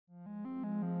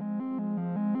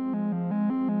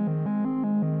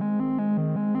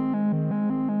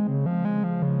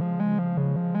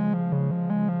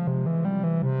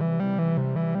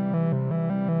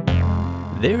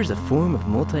There is a form of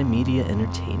multimedia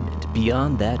entertainment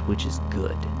beyond that which is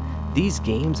good. These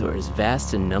games are as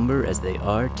vast in number as they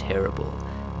are terrible.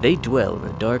 They dwell in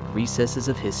the dark recesses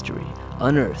of history,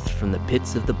 unearthed from the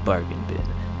pits of the bargain bin.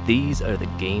 These are the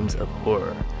games of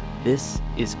horror. This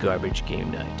is Garbage Game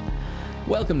Night.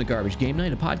 Welcome to Garbage Game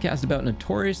Night, a podcast about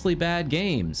notoriously bad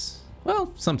games.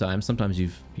 Well, sometimes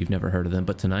you've never heard of them,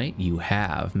 but tonight you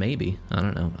have, maybe. I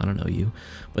don't know you.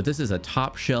 But this is a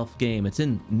top shelf game. It's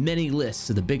in many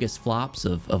lists of the biggest flops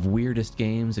of weirdest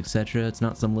games, etc. It's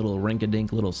not some little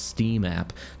rink-a-dink little Steam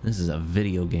app. This is a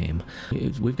video game.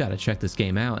 We've got to check this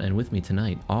game out, and with me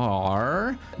tonight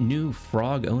are new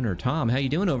frog owner Tom. How you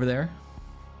doing over there?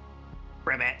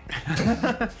 Ribbit.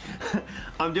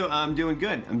 I'm doing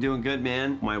good. I'm doing good,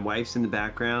 man. My wife's in the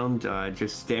background,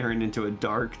 just staring into a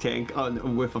dark tank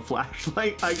with a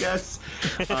flashlight, I guess.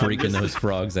 Freaking those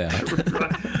frogs out.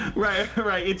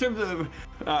 Right. In terms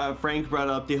of, Frank brought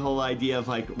up the whole idea of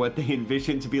like what they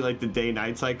envision to be like the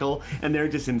day-night cycle, and they're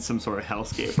just in some sort of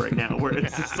hellscape right now, where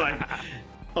it's just like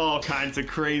all kinds of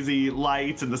crazy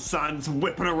lights and the sun's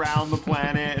whipping around the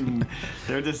planet, and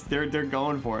they're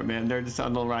going for it, man. They're just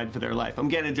on the ride for their life. I'm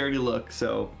getting a dirty look,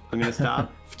 so I'm gonna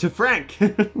stop. To Frank.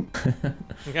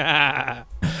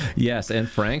 Yes, and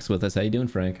Frank's with us. How you doing,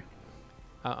 Frank?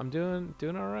 I'm doing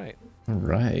all right. All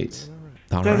right.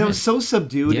 That was so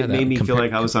subdued. Yeah, it made me feel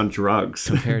like I was on drugs.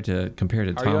 Compared to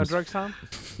Tom's. Are you on drugs, Tom?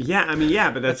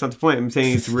 Yeah, but that's not the point. I'm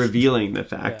saying it's revealing the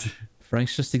fact. Yeah.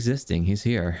 Frank's just existing. He's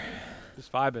here.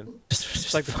 Just vibing.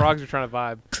 Just like the frogs are trying to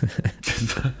vibe.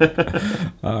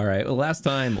 All right. Well, last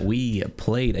time we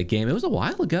played a game, it was a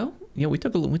while ago. You know, we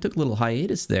took a little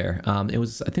hiatus there. It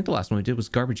was, I think the last one we did was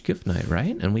Garbage Gift Night,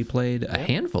 right? And we played a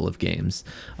handful of games,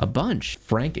 a bunch.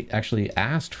 Frank actually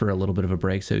asked for a little bit of a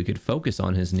break so he could focus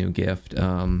on his new gift,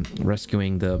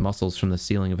 rescuing the mussels from the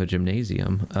ceiling of a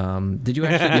gymnasium. Did you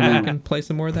actually get back and play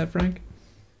some more of that, Frank?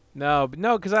 No,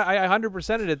 because I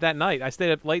 100%ed it that night. I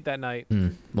stayed up late that night.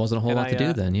 Wasn't a whole lot to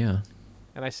do then, yeah.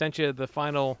 And I sent you the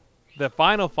final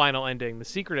ending, the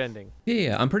secret ending.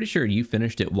 Yeah, I'm pretty sure you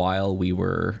finished it while we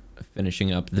were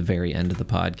finishing up the very end of the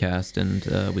podcast,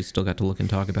 and we still got to look and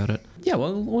talk about it. Yeah,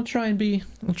 well, we'll try and be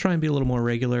a little more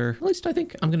regular. At least I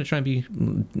think I'm gonna try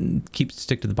and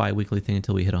stick to the bi-weekly thing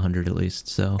until we hit 100 at least.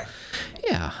 So,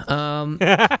 yeah. And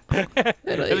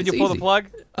then you pull the plug.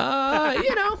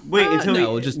 Wait until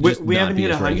we haven't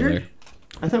hit 100.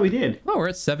 I thought we did. Oh, we're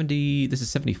at 70. This is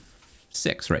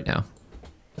 76 right now.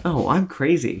 Oh, I'm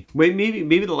crazy. Wait,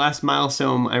 maybe the last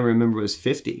milestone I remember was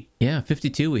 50. Yeah,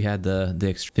 52. We had the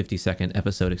 50-second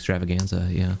episode extravaganza.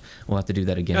 Yeah, we'll have to do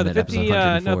that again. No, the 50.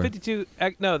 No, 52.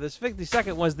 No, this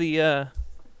 52nd was the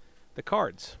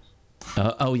cards.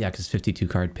 Oh yeah, because 52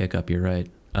 card pickup. You're right.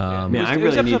 Man, I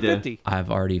really need to. 50.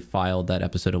 I've already filed that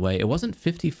episode away. It wasn't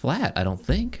 50 flat, I don't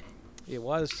think. It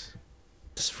was.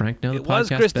 Does Frank know the It was,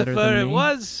 podcast Christopher. better than me? It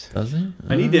was. Does he?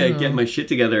 I need to get my shit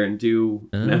together and do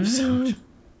an episode.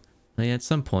 Yeah, at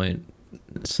some point,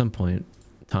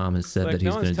 Tom has said that he's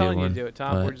going to do one. No one's telling you to do it,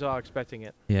 Tom. We're just all expecting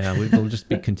it. Yeah, we'll just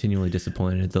be continually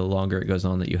disappointed the longer it goes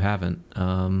on that you haven't.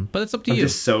 But it's up to you. I'm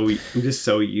just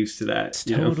so used to that. It's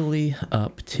totally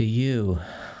up to you.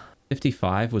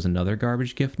 55 was another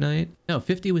Garbage Gift Night. No,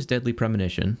 50 was Deadly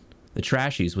Premonition. The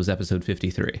Trashies was episode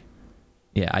 53.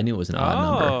 Yeah, I knew it was an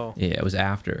odd number. Yeah, it was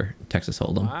after Texas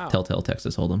Hold'em. Wow. Telltale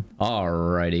Texas Hold'em.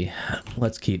 Alrighty,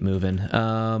 let's keep moving.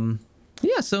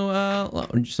 Yeah, so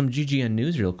some GGN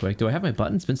news real quick. Do I have my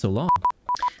button? It's been so long.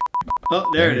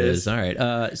 Oh, there it is. All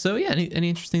right. So yeah, any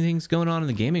interesting things going on in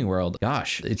the gaming world?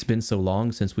 Gosh, it's been so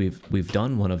long since we've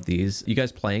done one of these. You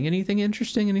guys playing anything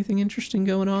interesting? Anything interesting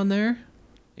going on there?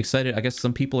 Excited? I guess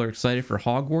some people are excited for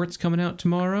Hogwarts coming out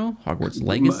tomorrow. Hogwarts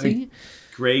Legacy.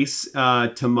 Grace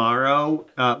tomorrow.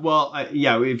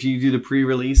 Yeah, if you do the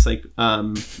pre-release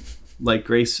like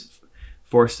Grace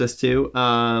forced us to,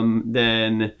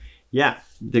 then yeah,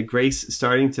 the Grace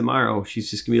starting tomorrow.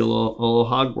 She's just gonna be a little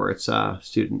Hogwarts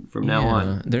student from now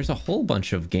on. There's a whole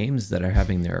bunch of games that are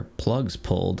having their plugs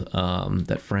pulled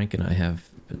that Frank and I have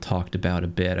talked about a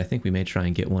bit. I think we may try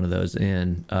and get one of those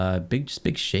in. Big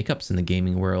shakeups in the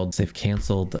gaming world. They've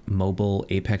canceled mobile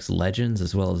Apex Legends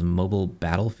as well as mobile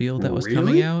Battlefield that was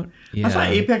coming out. Yeah. I thought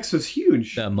Apex was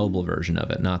huge. The mobile version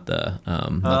of it, not the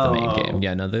main game.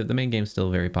 Yeah, no, the main game's still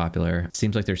very popular. It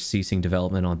seems like they're ceasing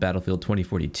development on Battlefield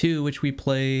 2042, which we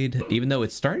played. Even though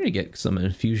it's starting to get some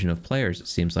infusion of players, it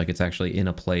seems like it's actually in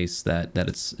a place that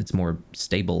it's more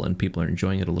stable and people are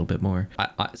enjoying it a little bit more.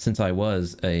 Since I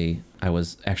was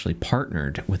actually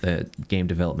partnered with a game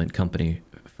development company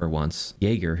for once.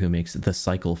 Jaeger, who makes the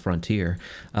Cycle Frontier,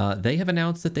 they have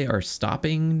announced that they are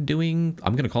stopping doing,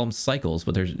 I'm going to call them cycles,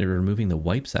 but they're removing the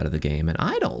wipes out of the game, and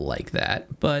I don't like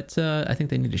that, but I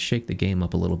think they need to shake the game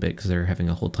up a little bit because they're having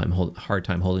a hard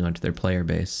time holding on to their player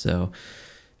base. So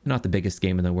not the biggest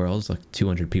game in the world. It's like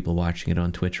 200 people watching it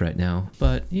on Twitch right now.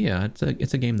 But yeah,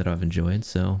 it's a game that I've enjoyed,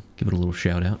 so give it a little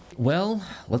shout out. Well,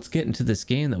 let's get into this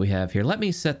game that we have here. Let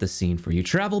me set the scene for you.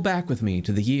 Travel back with me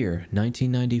to the year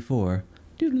 1994.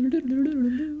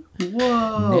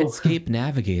 Whoa. Netscape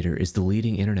Navigator is the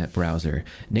leading internet browser.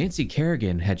 Nancy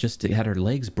Kerrigan had just had her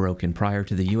legs broken prior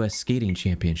to the U.S. Skating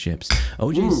Championships.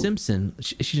 O.J. Simpson,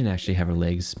 she didn't actually have her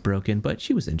legs broken, but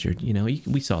she was injured. You know,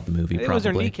 we saw the movie. It probably. was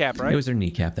her kneecap, right? It was her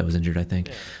kneecap that was injured, I think.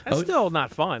 Yeah. That's still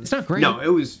not fun. It's not great. No,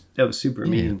 that was super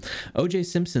mean. O.J.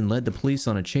 Simpson led the police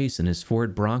on a chase in his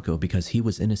Ford Bronco because he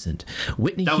was innocent.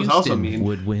 Whitney That was also Houston mean.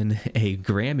 would win a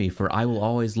Grammy for I Will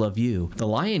Always Love You. The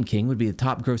Lion King would be the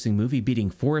top-grossing movie,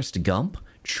 beating Forrest Gump,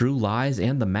 True Lies,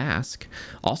 and The Mask.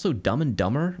 Also, Dumb and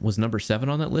Dumber was number 7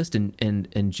 on that list, and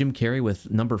Jim Carrey with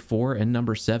number 4 and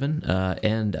number 7.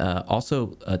 And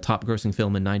also a top-grossing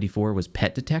film in '94 was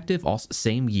Pet Detective, also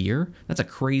same year. That's a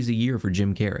crazy year for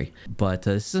Jim Carrey. But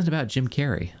this isn't about Jim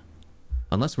Carrey.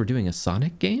 Unless we're doing a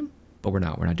Sonic game? But we're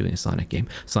not doing a Sonic game.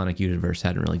 Sonic Universe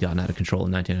hadn't really gotten out of control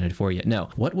in 1994 yet. No.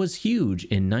 What was huge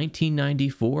in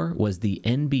 1994 was the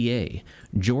NBA.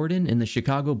 Jordan and the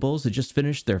Chicago Bulls had just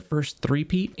finished their first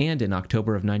three-peat, and in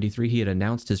October of 93 he had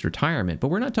announced his retirement. But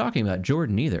we're not talking about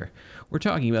Jordan either. We're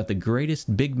talking about the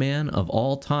greatest big man of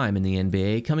all time in the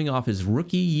NBA, coming off his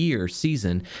rookie year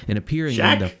season and appearing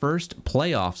Shaq? in the first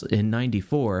playoffs in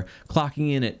 94,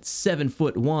 clocking in at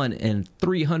 7'1" and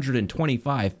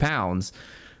 325 pounds.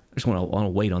 I just want to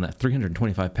wait on that.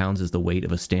 325 pounds is the weight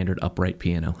of a standard upright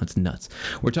piano. That's nuts.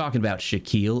 We're talking about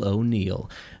Shaquille O'Neal.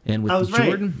 And with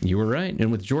Jordan, you were right.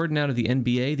 And with Jordan out of the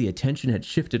NBA, the attention had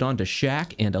shifted onto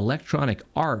Shaq, and Electronic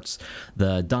Arts,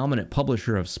 the dominant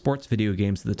publisher of sports video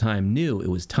games at the time, knew it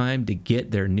was time to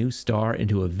get their new star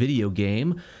into a video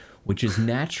game, which is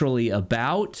naturally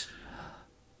about...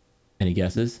 Any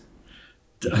guesses?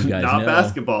 You guys Not know.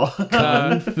 basketball.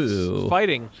 Kung Fu.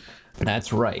 Fighting.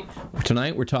 That's right.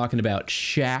 Tonight we're talking about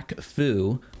Shaq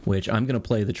Fu, which I'm going to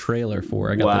play the trailer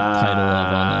for. I got the title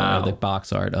of on the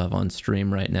box art of on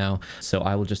stream right now. So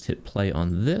I will just hit play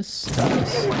on this.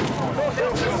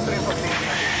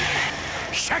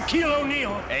 Shaquille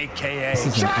O'Neal, a.k.a. This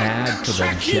is an ad for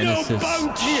the Genesis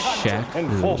Shaq Fu.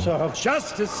 Enforcer of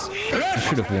justice. I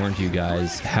should have warned you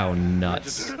guys how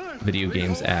nuts video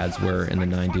games ads were in the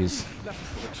 90s.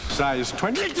 Size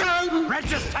 22.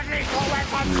 Register lethal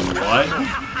weapons. What?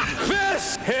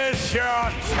 This is your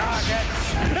target.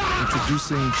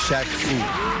 Introducing Shaq Fu,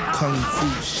 Kung Fu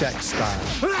Shaq style.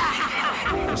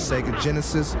 For Sega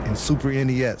Genesis and Super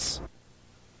NES.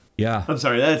 Yeah. I'm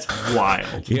sorry, that's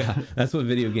wild. Yeah, that's what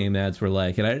video game ads were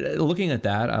like. And looking at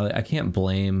that, I can't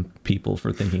blame people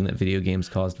for thinking that video games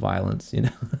caused violence, you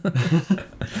know?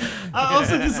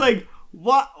 Also, just like,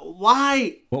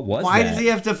 why? What was why that? does he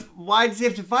have to? Why does he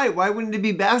have to fight? Why wouldn't it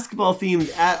be basketball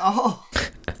themed at all?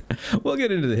 We'll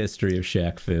get into the history of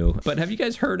Shaq Fu. But have you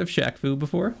guys heard of Shaq Fu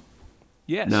before?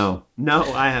 Yes. No,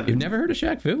 I haven't. You've never heard of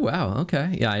Shaq Fu? Wow,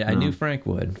 okay. Yeah, I knew Frank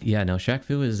would. Yeah, no, Shaq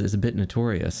Fu is a bit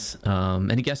notorious.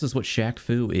 Any guesses what Shaq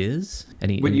Fu is? What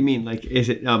do you mean? Like, is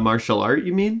it martial art?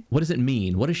 You mean? What does it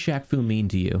mean? What does Shaq Fu mean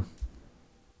to you?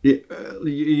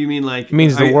 You mean like? It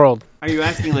means the world. Are you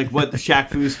asking like what the Shaq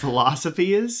Fu's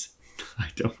philosophy is? I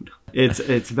don't know.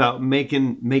 It's about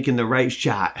making the right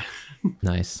shot.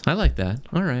 Nice. I like that.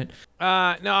 All right.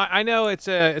 No, I know it's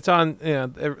on a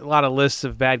lot of lists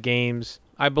of bad games.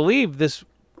 I believe this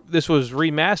was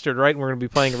remastered, right? And we're going to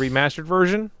be playing a remastered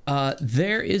version.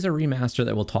 There is a remaster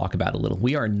that we'll talk about a little.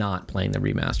 We are not playing the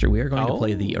remaster. We are going to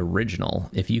play the original.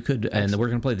 If you could, and we're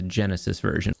going to play the Genesis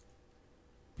version.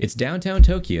 It's downtown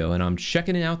Tokyo, and I'm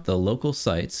checking out the local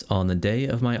sites on the day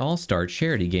of my All-Star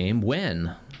charity game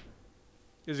when...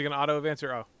 Is it going to auto-advance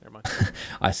or... Oh, never mind.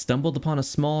 I stumbled upon a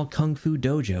small kung fu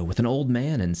dojo with an old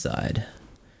man inside.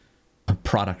 A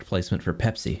product placement for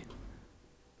Pepsi.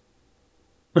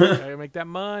 Gotta make that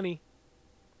money.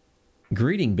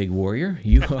 Greeting, big warrior.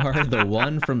 You are the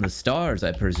one from the stars,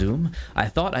 I presume. I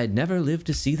thought I'd never live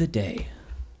to see the day.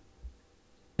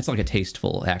 It's like a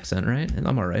tasteful accent, right? And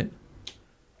I'm all right.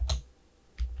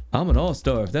 I'm an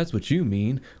all-star, if that's what you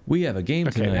mean. We have a game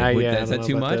tonight. Is that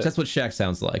too much? That's what Shaq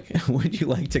sounds like. Would you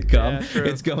like to come? Yeah,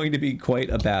 it's going to be quite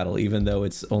a battle, even though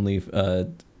it's only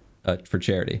for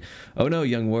charity. Oh no,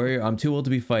 young warrior, I'm too old to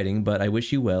be fighting, but I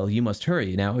wish you well. You must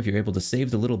hurry now if you're able to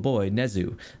save the little boy,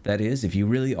 Nezu. That is, if you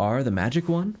really are the magic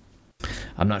one.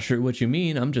 I'm not sure what you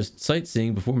mean. I'm just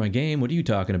sightseeing before my game. What are you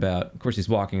talking about? Of course, he's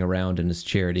walking around in his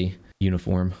charity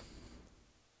uniform.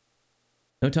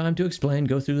 No time to explain.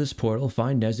 Go through this portal,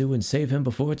 find Nezu, and save him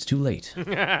before it's too late.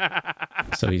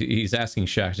 So he's asking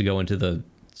Shaq to go into the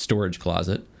storage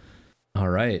closet. All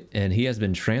right, and he has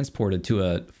been transported to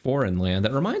a foreign land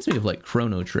that reminds me of like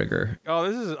Chrono Trigger.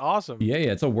 Oh, this is awesome. Yeah,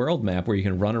 it's a world map where you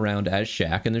can run around as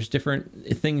Shaq, and there's different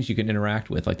things you can interact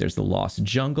with. Like there's the Lost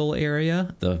Jungle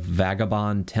area, the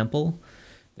Vagabond Temple,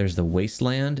 there's the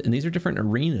Wasteland, and these are different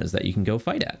arenas that you can go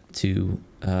fight at.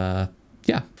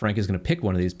 Frank is going to pick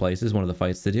one of these places, one of the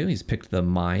fights to do. He's picked the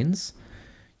mines.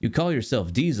 You call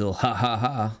yourself Diesel, ha ha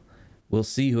ha. We'll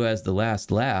see who has the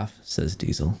last laugh, says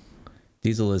Diesel.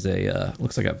 Diesel is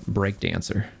looks like a break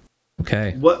dancer.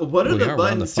 Okay. What are the We're on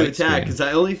buttons to fight attack? screen. Because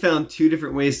I only found 2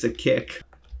 different ways to kick.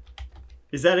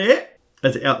 Is that it?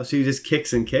 So he just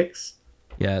kicks and kicks?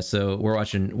 Yeah, so we're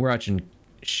watching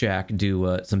Shaq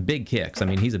do some big kicks. I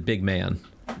mean, he's a big man.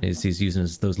 He's using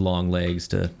those long legs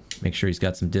to make sure he's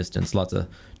got some distance. Lots of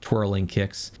twirling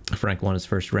kicks. Frank won his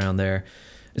first round there.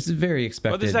 This is very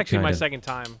expected. Well, this is actually kind my of second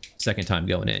time. second time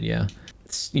going in. Yeah,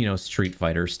 it's, Street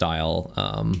Fighter style.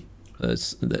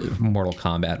 The Mortal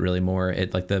Kombat really more.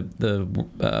 It like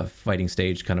the fighting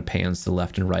stage kind of pans to the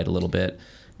left and right a little bit,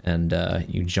 and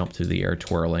you jump through the air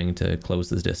twirling to close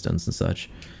the distance and such.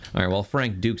 All right, well,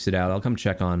 Frank dukes it out. I'll come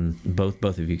check on both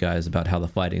of you guys about how the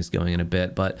fighting's going in a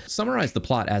bit, but summarize the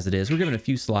plot as it is. We're given a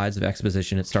few slides of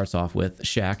exposition. It starts off with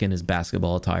Shaq in his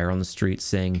basketball attire on the street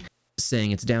saying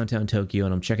it's downtown Tokyo,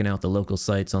 and I'm checking out the local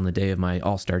sites on the day of my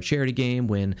all-star charity game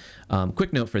when,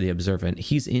 quick note for the observant,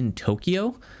 he's in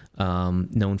Tokyo,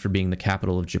 known for being the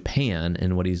capital of Japan,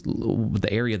 and the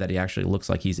area that he actually looks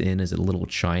like he's in is a little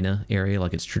China area,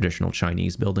 like it's traditional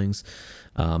Chinese buildings,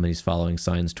 and he's following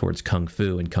signs towards Kung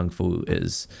Fu, and Kung Fu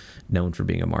is known for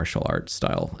being a martial arts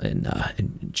style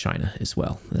in China as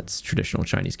well. That's traditional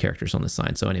Chinese characters on the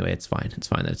sign. So anyway, it's fine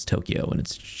that it's Tokyo and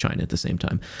it's China at the same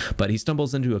time. But he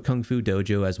stumbles into a Kung Fu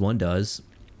dojo, as one does.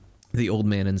 The old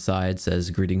man inside says,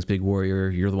 "Greetings, big warrior.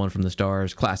 You're the one from the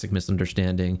stars." Classic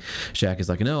misunderstanding. Shaq is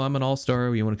like, "No, I'm an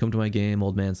all-star. You want to come to my game?"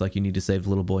 Old man's like, "You need to save the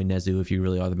little boy Nezu if you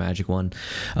really are the magic one."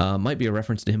 Might be a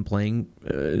reference to him playing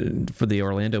for the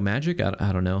Orlando Magic.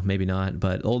 I don't know. Maybe not.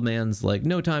 But old man's like,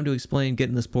 "No time to explain. Get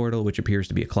in this portal," which appears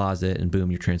to be a closet, and boom,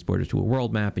 you're transported to a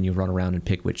world map, and you run around and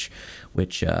pick which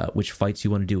fights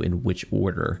you want to do in which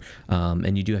order.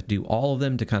 And you do have to do all of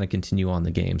them to kind of continue on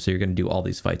the game. So you're going to do all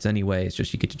these fights anyway. It's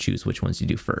just you get to choose which ones you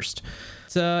do first.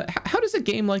 So how does a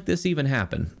game like this even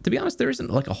happen? To be honest, there isn't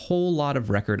like a whole lot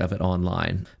of record of it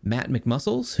online. Matt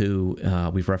McMuscles, who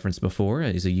we've referenced before,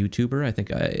 is a YouTuber. I think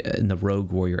in the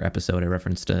Rogue Warrior episode, I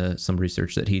referenced some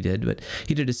research that he did, but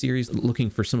he did a series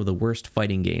looking for some of the worst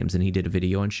fighting games, and he did a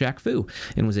video on Shaq Fu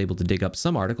and was able to dig up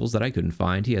some articles that I couldn't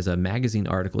find. He has a magazine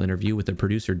article interview with the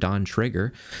producer Don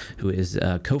Traeger, who is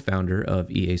a co-founder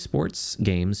of EA Sports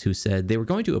Games, who said they were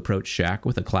going to approach Shaq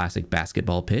with a classic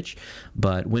basketball pitch,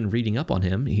 but when reading up on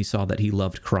him, he saw that he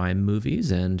loved crime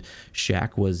movies, and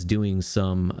Shaq was doing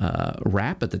some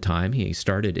rap at the time. He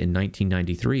started in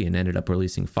 1993 and ended up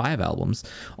releasing 5 albums.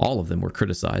 All of them were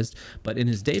criticized, but in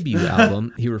his debut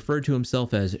album, he referred to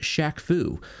himself as Shaq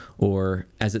Fu, or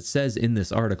as it says in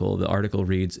this article, the article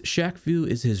reads, "Shaq Fu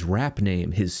is his rap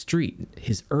name, his street,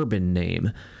 his urban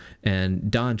name."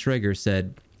 And Don Traeger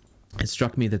said, "It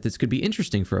struck me that this could be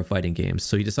interesting for a fighting game."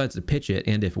 So he decides to pitch it,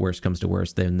 and if worse comes to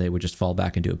worse, then they would just fall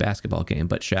back into a basketball game.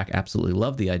 But Shaq absolutely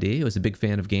loved the idea. He was a big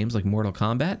fan of games like Mortal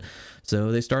Kombat.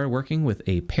 So they started working with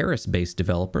a Paris-based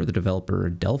developer, the developer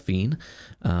Delphine.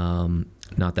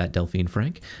 Not that Delphine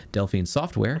Frank, Delphine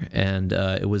Software, and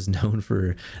it was known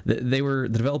for the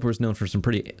developer was known for some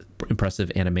pretty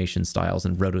impressive animation styles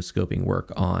and rotoscoping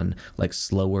work on like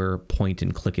slower point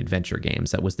and click adventure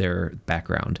games. That was their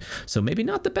background. So maybe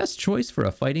not the best choice for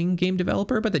a fighting game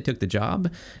developer, but they took the job.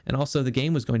 And also the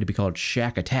game was going to be called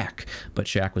Shaq Attack, but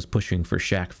Shaq was pushing for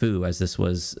Shaq Fu, as this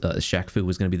was Shaq Fu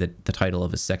was going to be the title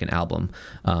of his second album,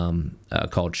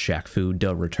 called Shaq Fu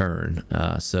Da Return.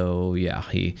 So yeah,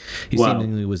 he Wow.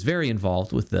 seemingly was very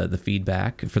involved with the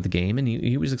feedback for the game, and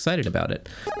he was excited about it.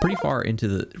 Pretty far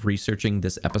into researching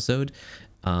this episode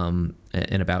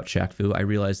and about Shaq Fu, I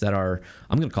realized that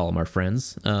I'm going to call them our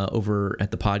friends over at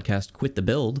the podcast Quit the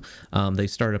Build. They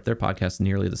started up their podcast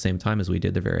nearly at the same time as we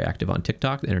did. They're very active on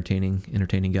TikTok,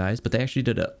 entertaining guys. But they actually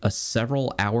did a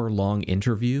several hour long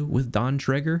interview with Don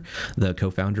Traeger, the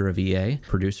co-founder of EA,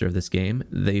 producer of this game.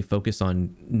 They focus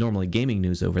on normally gaming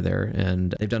news over there,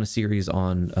 and they've done a series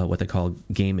on what they call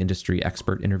game industry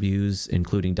expert interviews,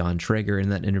 including Don Traeger. In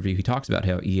that interview, he talks about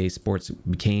how EA Sports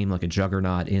became like a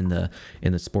juggernaut in the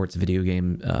in the sports video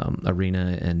game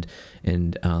arena, and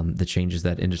the changes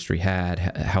that industry had,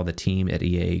 how the team at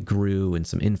EA grew, and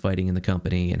some infighting in the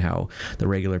company, and how the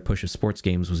regular push of sports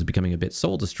games was becoming a bit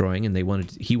soul destroying, and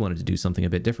he wanted to do something a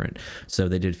bit different. So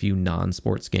they did a few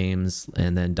non-sports games,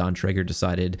 and then Don Traeger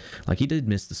decided, like, he did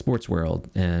miss the sports world,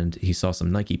 and he saw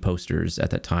some Nike posters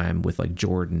at that time with like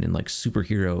Jordan and like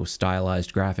superhero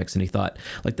stylized graphics, and he thought,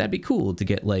 like, that'd be cool to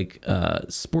get like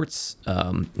sports,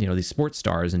 these sports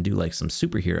stars and do like some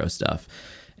superhero stuff.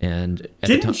 And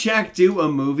didn't Shaq do a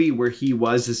movie where he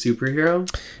was a superhero?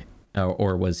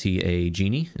 Or was he a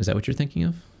genie? Is that what you're thinking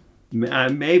of?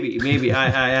 Maybe I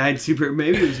had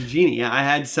maybe it was a genie. I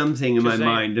had something in my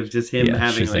mind of just him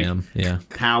having Shazam, like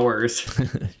powers.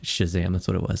 Shazam, that's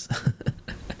what it was.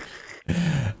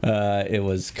 It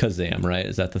was Kazam, right?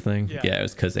 Is that the thing? Yeah, it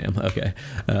was Kazam. Okay.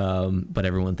 But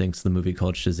everyone thinks the movie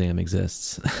called Shazam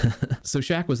exists. So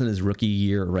Shaq was in his rookie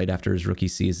year, right after his rookie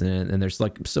season, and there's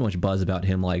like so much buzz about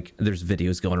him. Like there's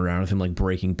videos going around of him like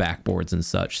breaking backboards and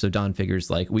such. So Don figures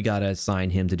like, we got to sign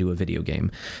him to do a video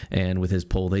game. And with his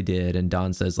poll, they did. And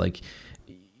Don says like,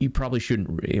 you probably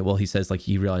shouldn't. Well, he says like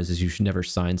he realizes you should never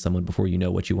sign someone before you know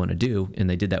what you want to do, and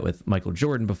they did that with Michael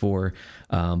Jordan before,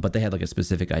 but they had like a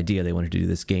specific idea. They wanted to do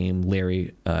this game,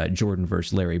 Jordan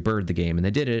versus Larry Bird, the game, and they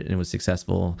did it, and it was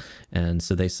successful. And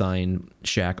so they signed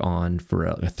Shaq on for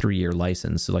a 3-year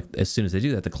license. So like as soon as they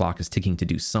do that, the clock is ticking to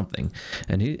do something.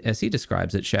 And as he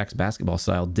describes it, Shaq's basketball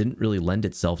style didn't really lend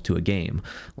itself to a game.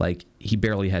 Like he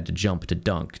barely had to jump to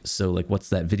dunk. So like, what's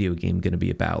that video game going to be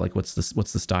about? Like, what's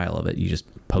the style of it? You just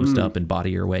post up and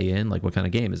body your way in. Like, what kind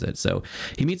of game is it? So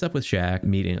he meets up with Shaq,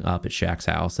 meeting up at Shaq's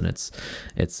house, and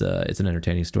it's an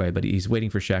entertaining story. But he's waiting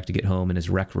for Shaq to get home in his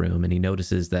rec room, and he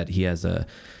notices that he has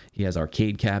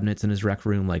arcade cabinets in his rec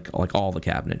room, like all the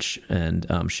cabinets. And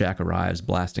Shaq arrives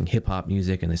blasting hip hop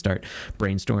music, and they start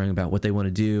brainstorming about what they want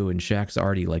to do. And Shaq's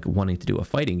already like wanting to do a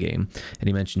fighting game, and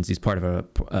he mentions he's part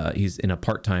of he's in a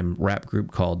part-time rap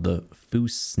group called the Fu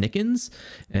Snickens,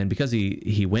 and because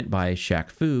he went by Shaq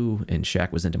Fu and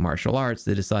Shaq was into martial arts,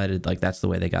 they decided like that's the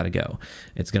way they got to go.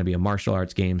 It's going to be a martial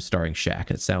arts game starring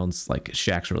Shaq. It sounds like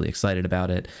Shaq's really excited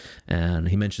about it, and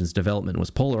he mentions development was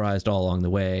polarized all along the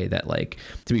way. That like,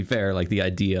 to be fair, like the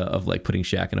idea of like putting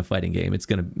Shaq in a fighting game, it's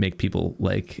going to make people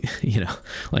like,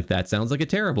 like that sounds like a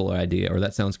terrible idea, or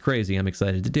that sounds crazy, I'm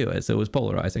excited to do it. So it was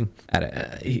polarizing.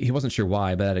 He wasn't sure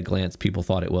why, but at a glance people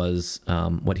thought it was.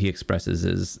 What he expresses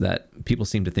is that people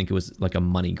seem to think it was like a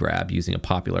money grab using a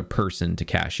popular person to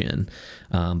cash in.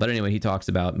 But anyway, he talks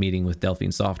about meeting with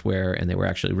Delphine Software, and they were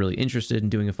actually really interested in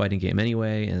doing a fighting game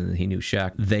anyway. And they knew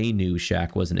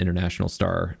Shaq was an international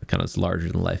star, kind of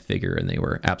larger than life figure, and they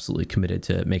were absolutely committed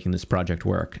to making this project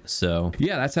work. So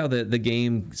yeah, that's how the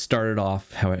game started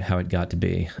off, how it got to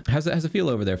be. How's it feel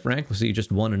over there, Frank? So you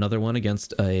just won another one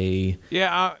against a...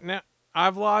 Yeah, now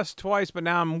I've lost twice, but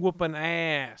now I'm whooping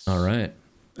ass. All right.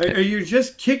 Are you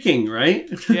just kicking, right?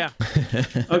 Yeah.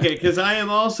 Okay, because I am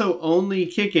also only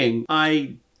kicking.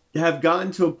 I have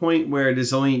gotten to a point where it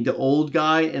is only the old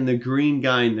guy and the green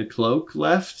guy in the cloak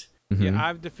left. Mm-hmm. Yeah,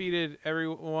 I've defeated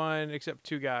everyone except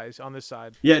 2 guys on this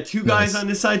side. Yeah, 2 guys Nice. on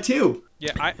this side too.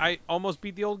 Yeah, I almost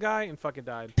beat the old guy and fucking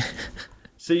died.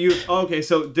 So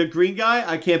so the green guy,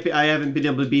 I haven't been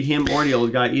able to beat him or the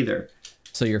old guy either.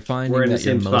 So you're finding We're in the that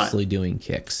you're same spot. mostly doing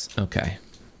kicks. Okay.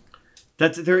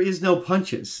 There is no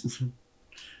punches.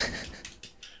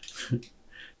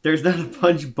 There's not a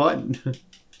punch button.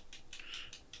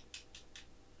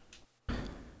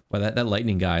 Well, that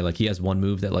lightning guy, like he has one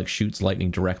move that like shoots lightning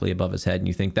directly above his head, and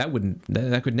you think that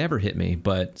could never hit me,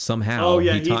 but somehow Oh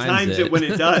yeah, he times it when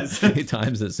it does. He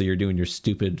times it so you're doing your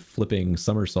stupid flipping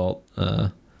somersault.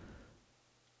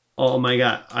 Oh my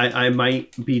god, I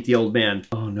might beat the old man.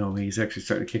 Oh no, he's actually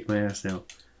starting to kick my ass now.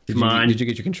 Did you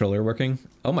get your controller working?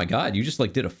 Oh my god, you just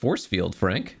like did a force field,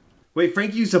 Frank. Wait,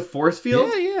 Frank used a force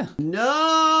field? Yeah.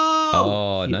 No.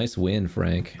 Oh, nice win,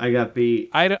 Frank. I got beat.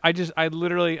 I'm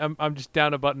just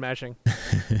down to button mashing.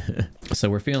 So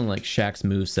we're feeling like Shaq's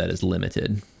moveset is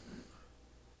limited.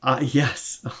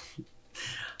 Yes.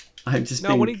 I'm just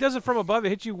No, when he does it from above, it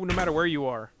hits you no matter where you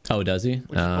are. Oh, does he?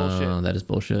 Which is bullshit. That is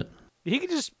bullshit. He can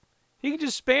just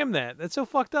spam that. That's so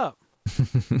fucked up.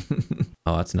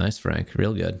 Oh, that's nice, Frank.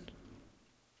 Real good.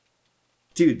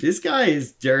 Dude, this guy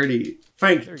is dirty.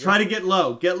 Frank, try to get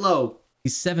low. Get low.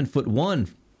 He's 7'1".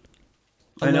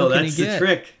 How I know, low can that's he the get?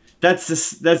 trick. That's the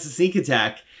sneak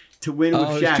attack. To win with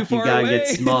it's too Shaq, you far gotta away. get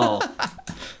small.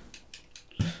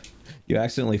 You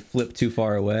accidentally flipped too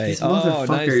far away. This Oh, motherfucker,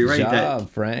 nice you're right, job,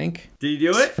 Frank. Did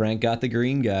you do it? Frank got the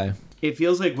green guy. It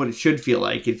feels like what it should feel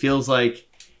like. It feels like,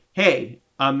 hey,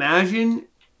 imagine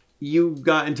you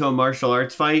got into a martial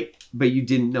arts fight but you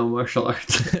didn't know martial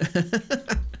arts.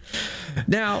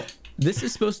 Now, this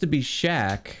is supposed to be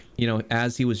Shaq,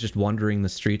 as he was just wandering the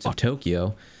streets of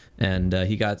Tokyo, and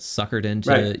he got suckered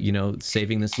into,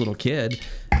 saving this little kid.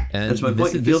 And That's my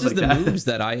point. It this feels is like the that. moves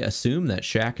that I assume that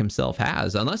Shaq himself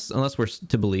has, unless we're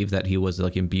to believe that he was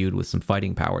like imbued with some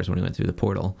fighting powers when he went through the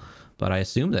portal. But I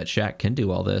assume that Shaq can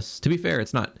do all this. To be fair,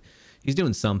 it's not. He's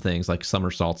doing some things like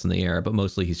somersaults in the air, but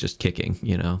mostly he's just kicking.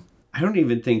 I don't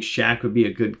even think Shaq would be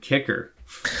a good kicker.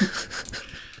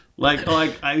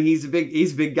 He's a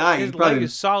big guy. His He's probably leg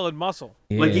is solid muscle.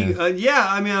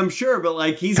 I'm sure, but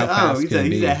like he's How fast he's can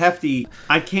he be? a hefty.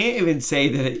 I can't even say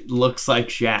that it looks like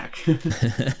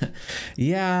Shaq.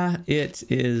 Yeah, it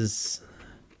is.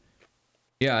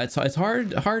 Yeah, it's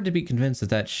hard to be convinced that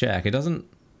that's Shaq. It doesn't.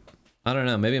 I don't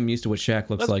know. Maybe I'm used to what Shaq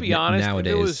looks Let's like be honest.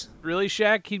 nowadays. If it was really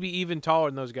Shaq, he'd be even taller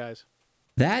than those guys.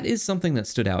 That is something that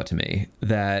stood out to me.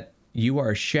 That you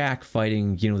are Shaq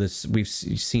fighting. This we've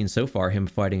seen so far him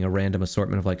fighting a random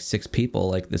assortment of like 6 people,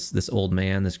 like this old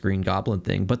man, this Green Goblin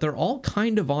thing. But they're all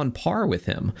kind of on par with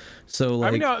him. So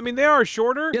like, I mean, they are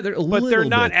shorter. Yeah, they're a but they're little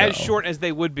not bit, as though. short as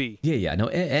they would be. Yeah. No,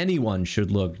 anyone should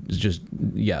look just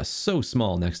so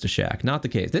small next to Shaq. Not the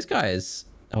case. This guy is.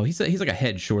 Oh, he's like a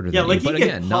head shorter Yeah, than like you. But he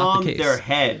again, could not palm the case. their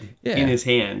head Yeah. in his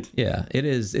hand. Yeah, it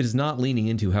is not leaning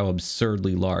into how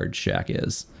absurdly large Shaq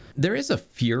is. There is a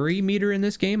fury meter in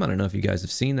this game. I don't know if you guys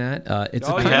have seen that. It's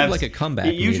Oh, kind yeah. of like a comeback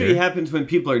It usually meter. happens when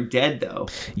people are dead, though.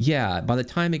 Yeah, by the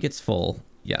time it gets full,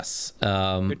 yes.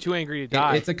 They're too angry to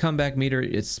die. It's a comeback meter.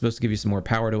 It's supposed to give you some more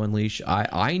power to unleash.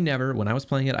 I never, when I was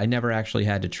playing it, I never actually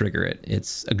had to trigger it.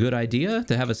 It's a good idea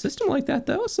to have a system like that,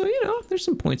 though. So, there's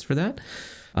some points for that.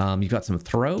 You've got some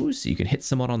throws. You can hit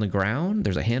someone on the ground.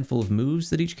 There's a handful of moves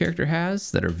that each character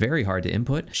has that are very hard to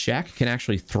input. Shaq can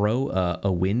actually throw a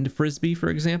wind frisbee, for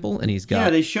example, and he's got Yeah,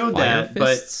 they showed fire that,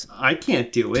 fists. but I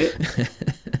can't do it.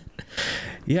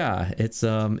 Yeah, it's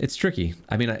tricky.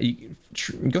 I mean,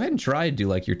 go ahead and try to do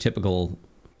like your typical,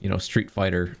 Street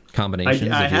Fighter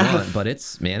combinations I if you have. want, but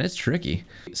it's tricky.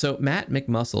 So Matt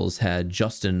McMuscles had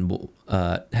Justin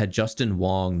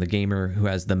Wong, the gamer who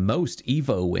has the most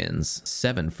Evo wins,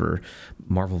 7 for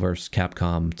Marvel vs.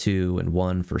 Capcom 2 and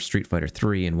 1 for Street Fighter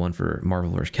 3 and 1 for Marvel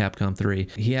vs. Capcom 3.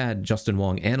 He had Justin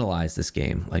Wong analyze this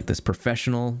game, like this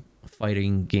professional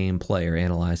fighting game player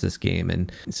analyzed this game,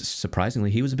 and surprisingly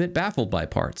he was a bit baffled by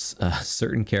parts.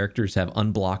 Certain characters have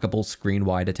unblockable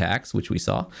screen-wide attacks, which we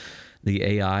saw. The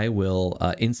AI will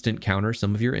instant counter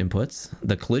some of your inputs.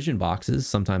 The collision boxes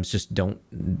sometimes just don't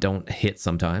hit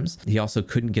sometimes. He also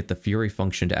couldn't get the Fury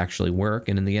function to actually work,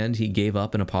 and in the end he gave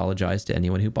up and apologized to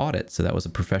anyone who bought it. So that was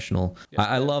a professional.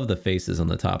 I love the faces on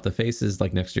the top. The faces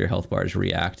like next to your health bars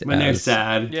react When they're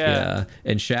sad. Yeah.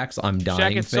 And Shaq's "I'm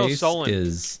dying" is so face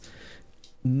sullen.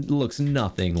 looks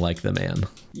nothing like the man.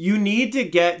 You need to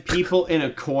get people in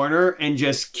a corner and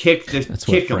just kick That's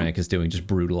kick what 'em. Frank is doing, just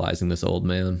brutalizing this old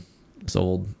man. This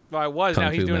old Well, I was. Kung Now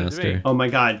he's Fu doing it master. to me. Oh my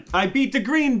god. I beat the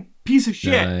green piece of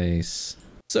shit. Nice.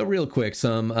 So real quick,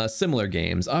 some similar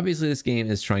games. Obviously, this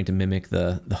game is trying to mimic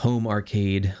the home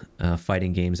arcade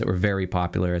fighting games that were very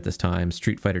popular at this time.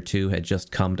 Street Fighter 2 had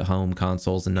just come to home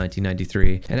consoles in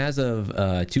 1993, and as of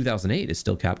 2008, is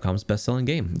still Capcom's best-selling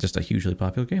game. Just a hugely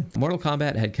popular game. Mortal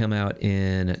Kombat had come out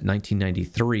in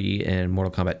 1993, and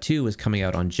Mortal Kombat 2 was coming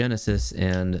out on Genesis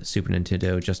and Super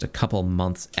Nintendo just a couple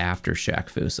months after Shaq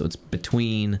Fu. So it's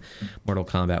between Mortal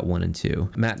Kombat 1 and 2.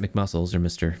 Matt McMuscles, or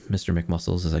Mr.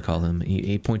 McMuscles as I call him,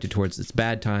 he pointed towards its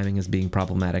bad timing as being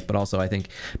problematic, but also I think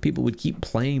people would keep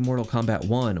playing Mortal Kombat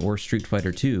 1 or Street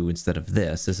Fighter 2 instead of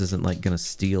this. This isn't like going to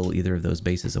steal either of those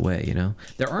bases away,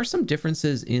 There are some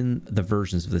differences in the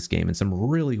versions of this game and some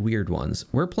really weird ones.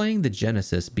 We're playing the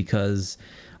Genesis because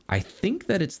I think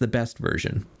that it's the best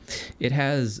version. It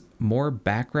has more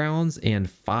backgrounds and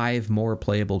 5 more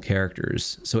playable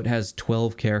characters. So it has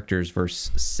 12 characters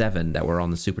versus 7 that were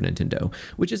on the Super Nintendo,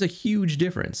 which is a huge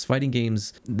difference. Fighting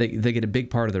games, they get a big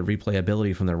part of their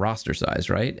replayability from their roster size,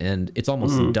 right? And it's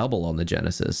almost double on the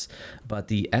Genesis. But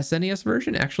the SNES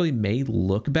version actually may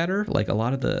look better. Like a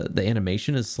lot of the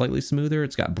animation is slightly smoother.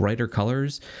 It's got brighter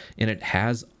colors, and it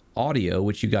has audio,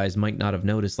 which you guys might not have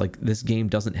noticed. Like this game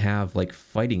doesn't have like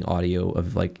fighting audio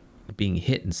of like being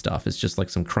hit and stuff. It's just like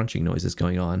some crunching noises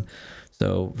going on.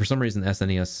 So for some reason, the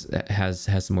SNES has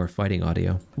some more fighting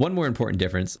audio. One more important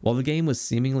difference: while the game was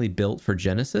seemingly built for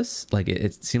Genesis, like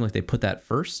it seemed like they put that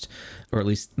first, or at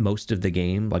least most of the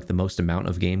game, like the most amount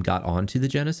of game got onto the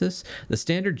Genesis. The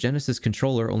standard Genesis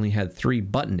controller only had 3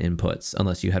 button inputs,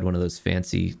 unless you had one of those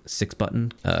fancy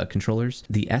 6-button controllers.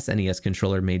 The SNES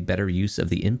controller made better use of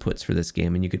the inputs for this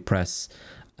game, and you could press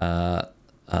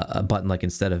a button, like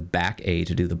instead of back A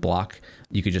to do the block,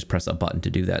 you could just press a button to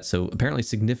do that. So apparently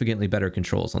significantly better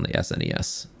controls on the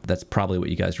SNES. That's probably what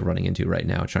you guys are running into right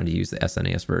now, trying to use the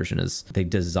SNES version. Is they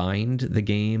designed the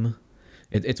game.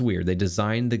 It's weird. They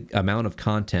designed the amount of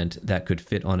content that could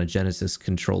fit on a Genesis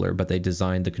controller, but they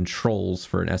designed the controls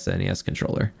for an SNES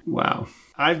controller. Wow.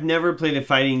 I've never played a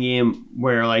fighting game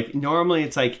where, like, normally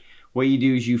it's like what you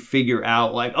do is you figure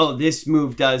out, like, oh, this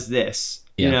move does this,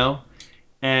 you know?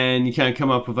 And you kind of come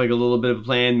up with, like, a little bit of a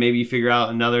plan. Maybe you figure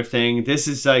out another thing. This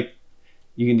is like,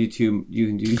 you can do two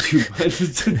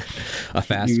buttons. A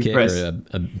fast kick or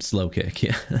a slow kick,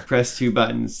 yeah. Press 2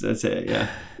 buttons. That's it, yeah.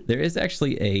 There is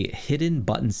actually a hidden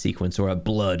button sequence or a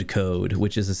blood code,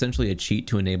 which is essentially a cheat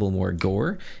to enable more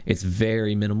gore. It's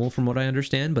very minimal from what I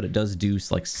understand, but it does do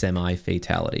like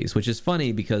semi-fatalities, which is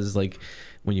funny because like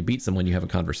when you beat someone, you have a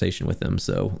conversation with them.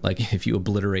 So like if you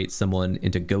obliterate someone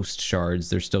into ghost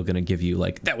shards, they're still going to give you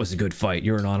like, that was a good fight,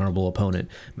 you're an honorable opponent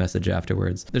message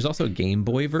afterwards. There's also a Game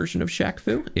Boy version of Shaq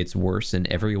Fu. It's worse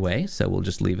in every way, so we'll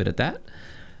just leave it at that.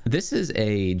 This is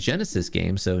a Genesis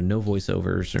game, so no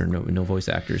voiceovers or no voice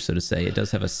actors, so to say. It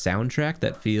does have a soundtrack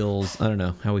that feels, I don't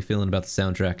know, how are we feeling about the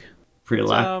soundtrack? Pretty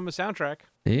loud. A soundtrack.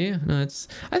 Yeah, no,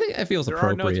 I think it feels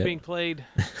appropriate. There are notes being played.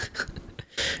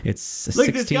 It's a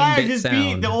Look, this guy 16-bit just sound.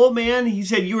 beat the old man. He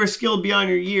said, "You are skilled beyond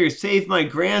your years. Save my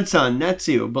grandson,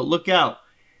 Netsu. But look out.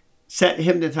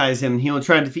 Hypnotize him, and he will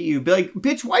try to defeat you." Be like,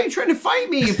 bitch, why are you trying to fight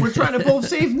me if we're trying to both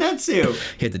save Netsu?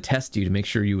 He had to test you to make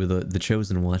sure you were the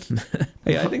chosen one.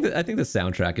 Yeah, I think the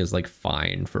soundtrack is like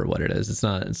fine for what it is. It's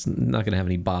not going to have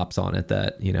any bops on it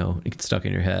that, you know, it gets stuck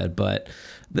in your head, but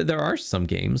there are some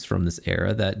games from this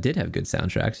era that did have good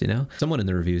soundtracks, you know. Someone in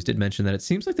the reviews did mention that it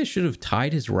seems like they should have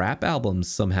tied his rap albums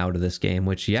somehow to this game,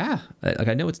 which, yeah, like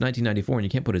I know it's 1994 and you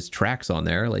can't put his tracks on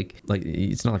there. Like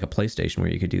it's not like a PlayStation where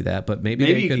you could do that, but maybe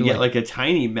you could get like a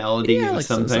tiny melody or like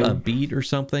something. A beat or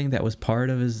something that was part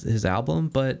of his album,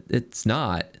 but it's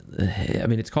not. I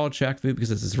mean, it's called Shaq Fu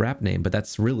because it's his rap name, but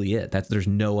that's really it. There's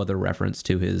no other reference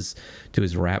to his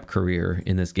rap career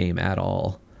in this game at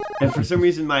all. And for some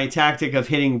reason, my tactic of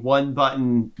hitting one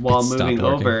button while moving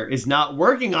over is not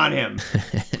working on him.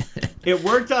 It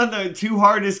worked on the 2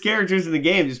 hardest characters in the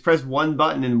game. Just press one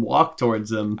button and walk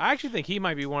towards them. I actually think he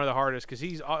might be one of the hardest because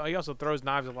he also throws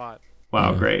knives a lot.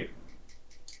 Wow, great.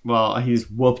 Well, he's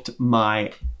whooped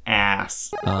my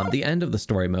ass. The end of the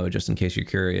story mode, just in case you're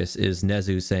curious, is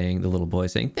Nezu saying, the little boy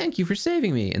saying, "Thank you for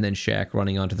saving me," and then Shaq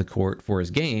running onto the court for his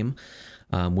game.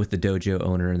 With the dojo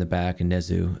owner in the back and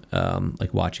Nezu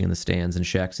like watching in the stands, and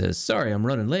Shaq says, "Sorry, I'm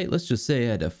running late. Let's just say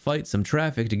I had to fight some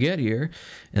traffic to get here."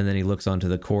 And then he looks onto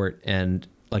the court, and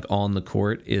like on the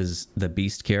court is the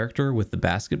Beast character with the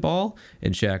basketball,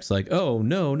 and Shaq's like, "Oh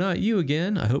no, not you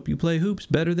again. I hope you play hoops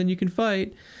better than you can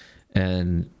fight."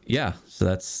 And yeah, so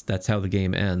that's how the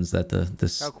game ends. That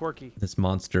How quirky. this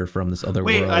monster from this other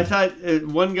Wait, world. I thought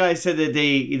one guy said that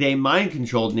they mind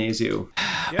controlled Nezu.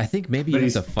 I think maybe you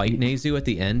have to fight Nezu at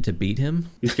the end to beat him.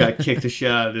 He's got kicked the shit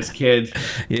out of this kid.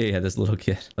 Yeah, this little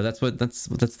kid. But that's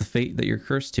the fate that you're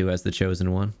cursed to as the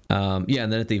chosen one. Yeah,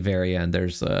 and then at the very end,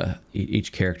 there's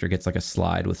each character gets like a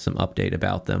slide with some update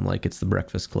about them, like it's the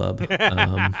Breakfast Club.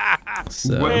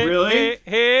 So What, really?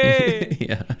 Hey.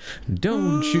 yeah,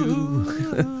 don't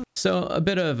you? So a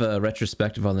bit of a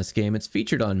retrospective on this game. It's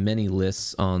featured on many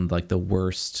lists on like the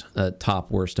worst,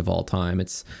 top worst of all time.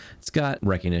 It's got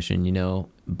recognition, you know,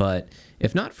 but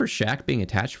if not for Shaq being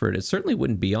attached for it, it certainly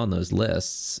wouldn't be on those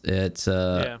lists.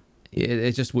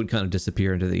 It just would kind of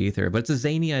disappear into the ether, but it's a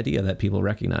zany idea that people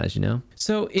recognize, you know?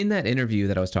 So in that interview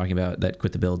that I was talking about that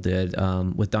Quit the Build did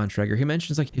with Don Traeger, he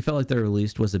mentions like he felt like their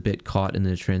release was a bit caught in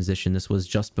the transition. This was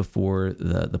just before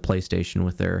the PlayStation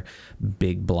with their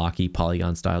big blocky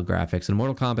polygon style graphics, and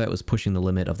Mortal Kombat was pushing the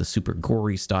limit of the super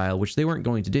gory style, which they weren't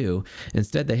going to do.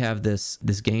 Instead, they have this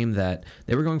game that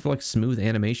they were going for like smooth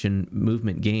animation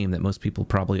movement game that most people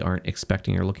probably aren't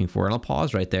expecting or looking for. And I'll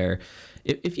pause right there.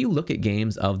 If you look at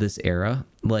games of this era,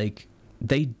 like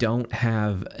they don't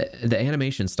have the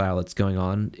animation style that's going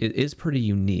on. It is pretty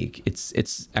unique.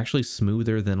 It's actually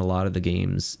smoother than a lot of the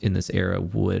games in this era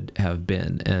would have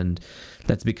been, and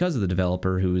that's because of the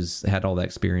developer who's had all that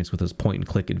experience with those point and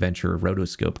click adventure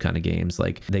rotoscope kind of games.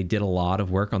 Like they did a lot of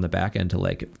work on the back end to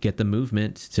like get the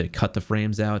movement, to cut the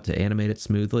frames out, to animate it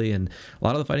smoothly. And a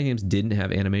lot of the fighting games didn't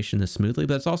have animation this smoothly,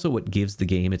 but that's also what gives the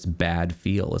game its bad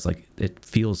feel. It's like it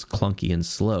feels clunky and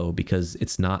slow because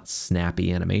it's not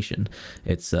snappy animation.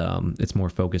 It's more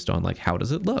focused on like, how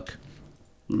does it look?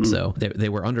 So they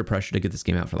were under pressure to get this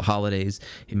game out for the holidays.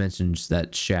 He mentions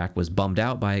that Shaq was bummed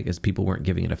out by it because people weren't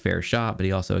giving it a fair shot, but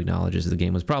he also acknowledges the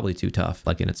game was probably too tough,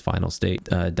 like in its final state.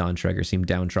 Don Traeger seemed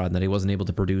downtrodden that he wasn't able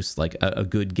to produce like a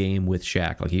good game with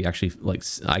Shaq. Like he actually, like,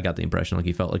 I got the impression like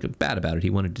he felt like bad about it. He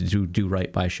wanted to do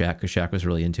right by Shaq because Shaq was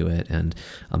really into it, and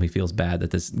he feels bad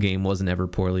that this game wasn't ever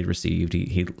poorly received.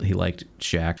 He liked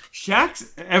Shaq.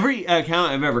 Shaq's, every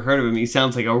account I've ever heard of him, he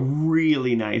sounds like a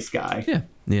really nice guy.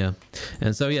 Yeah.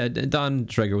 And so, yeah, Don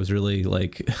Traeger was really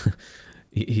like,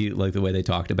 he like the way they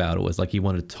talked about it was like he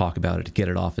wanted to talk about it to get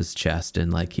it off his chest,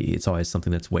 and like it's always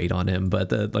something that's weighed on him. But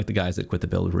the guys that quit the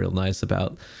build were real nice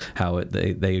about how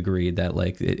they agreed that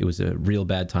like it was a real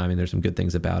bad timing. There's some good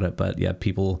things about it, but yeah,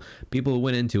 people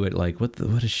went into it like what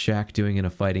is Shaq doing in a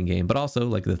fighting game? But also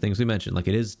like the things we mentioned, like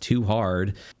it is too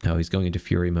hard. Oh, he's going into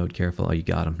fury mode. Careful! Oh, you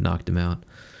got him, knocked him out.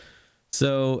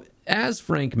 So, as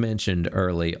Frank mentioned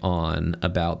early on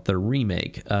about the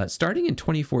remake, starting in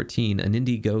 2014, an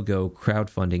Indiegogo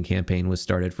crowdfunding campaign was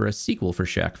started for a sequel for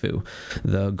Shaq Fu.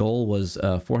 The goal was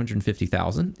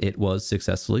 $450,000. It was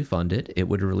successfully funded. It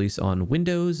would release on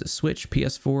Windows, Switch,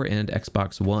 PS4, and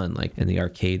Xbox One, like in the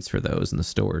arcades for those in the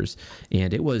stores.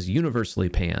 And it was universally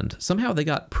panned. Somehow they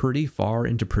got pretty far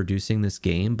into producing this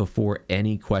game before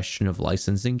any question of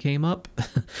licensing came up.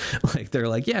 Like they're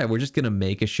like, yeah, we're just gonna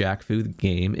make a Shaq Fu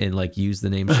game and like use the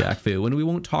name Shaq Fu, and we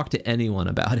won't talk to anyone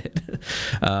about it.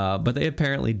 But they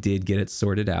apparently did get it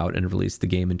sorted out and released the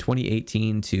game in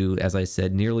 2018 to, as I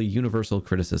said, nearly universal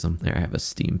criticism. There, I have a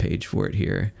Steam page for it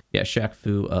here. Yeah, Shaq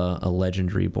Fu, A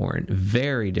Legend Reborn.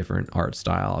 Very different art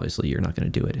style. Obviously, you're not going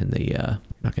to do it in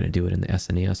the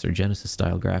SNES or Genesis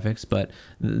style graphics, but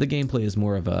the gameplay is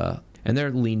more of a, and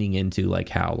they're leaning into like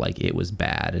how like it was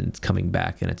bad and it's coming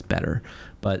back and it's better,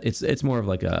 but it's more of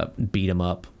like a beat 'em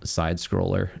up side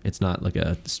scroller. It's not like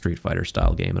a Street Fighter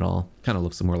style game at all. Kind of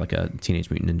looks more like a Teenage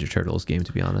Mutant Ninja Turtles game,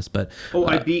 to be honest. But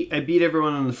I beat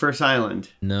everyone on the first island.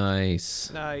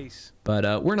 Nice.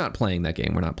 But we're not playing that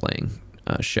game. We're not playing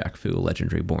Shaq Fu,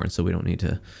 Legend Reborn, so I don't need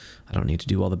to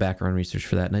do all the background research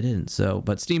for that, and I didn't. So,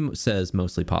 but Steam says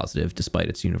mostly positive despite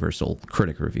its universal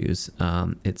critic reviews.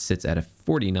 It sits at a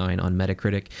 49 on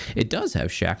Metacritic. It does have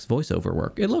Shaq's voiceover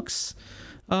work. It looks,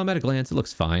 at a glance, it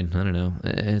looks fine. I don't know.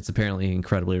 It's apparently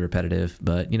incredibly repetitive,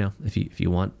 but you know, if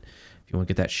you want to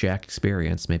get that Shaq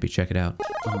experience, maybe check it out.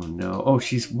 Oh no! Oh,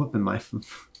 she's whooping my.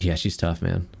 Yeah, she's tough,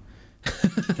 man.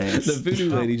 The voodoo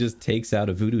lady just takes out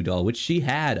a voodoo doll, which she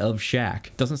had of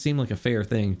Shaq. Doesn't seem like a fair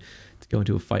thing to go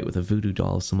into a fight with a voodoo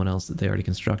doll of someone else that they already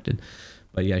constructed.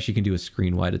 But yeah, she can do a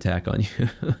screen-wide attack on you.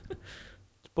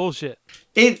 It's bullshit.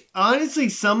 It honestly,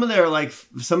 some of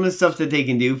the stuff that they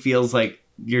can do feels like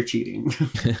you're cheating.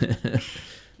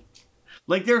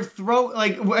 Like they're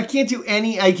I can't do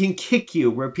I can kick you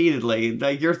repeatedly.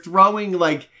 Like you're throwing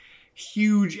like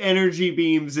huge energy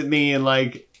beams at me and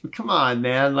like, come on,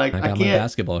 man. Like I got can't. my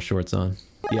basketball shorts on.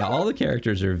 Yeah, all the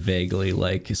characters are vaguely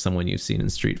like someone you've seen in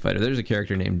Street Fighter. There's a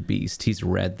character named Beast. He's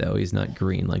red though. He's not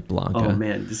green like Blanca. Oh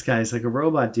man, this guy's like a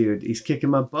robot dude. He's kicking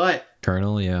my butt.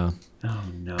 Colonel, yeah. Oh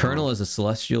no. Colonel is a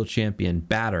celestial champion,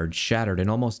 battered, shattered,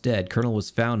 and almost dead. Colonel was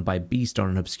found by Beast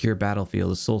on an obscure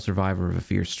battlefield, a sole survivor of a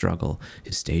fierce struggle.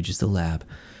 His stage is the lab.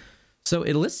 So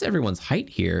it lists everyone's height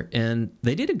here, and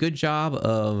they did a good job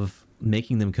of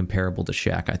making them comparable to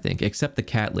Shaq, I think, except the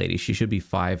cat lady. She should be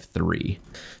 5'3".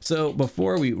 So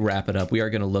before we wrap it up, we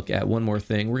are going to look at one more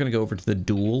thing. We're going to go over to the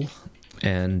Duel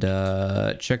and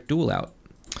check Duel out.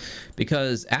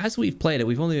 Because as we've played it,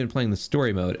 we've only been playing the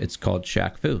story mode. It's called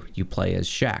Shaq Fu. You play as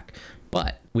Shaq.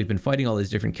 But we've been fighting all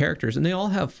these different characters, and they all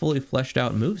have fully fleshed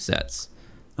out movesets.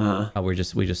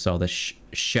 We just saw the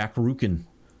Shaq-Ruken,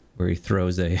 where he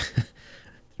throws a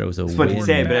That's what you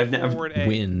say, but I've never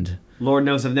wind. Lord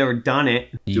knows I've never done it.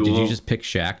 Did you just pick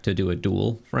Shaq to do a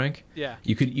duel, Frank? Yeah.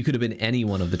 You could have been any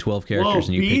one of the 12 characters,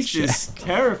 and you Beast picked Shaq. is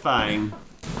terrifying.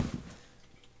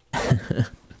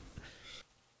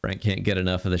 Frank can't get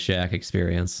enough of the Shaq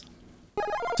experience.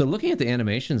 So looking at the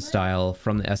animation style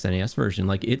from the SNES version,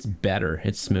 like it's better,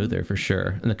 it's smoother for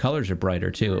sure, and the colors are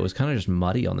brighter too. It was kind of just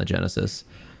muddy on the Genesis,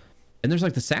 and there's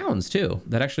like the sounds too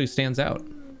that actually stands out.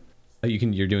 Oh,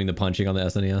 you're doing the punching on the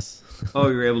SNES. Oh,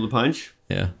 you were able to punch?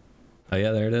 Yeah. Oh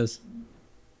yeah, there it is.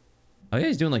 Oh yeah,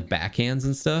 he's doing like backhands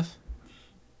and stuff.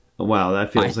 Oh, wow,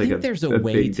 that feels I like think there's a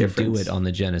way big to difference. do it on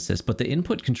the Genesis, but the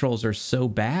input controls are so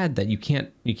bad that you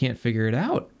can't figure it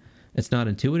out. It's not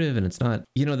intuitive, and it's not,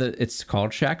 it's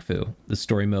called Shaq Fu. The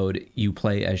story mode, you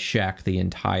play as Shaq the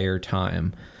entire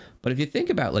time. But if you think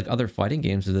about like other fighting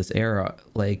games of this era,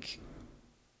 like,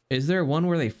 is there one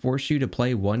where they force you to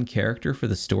play one character for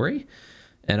the story?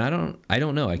 And I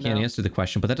don't know. I can't answer the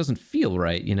question, but that doesn't feel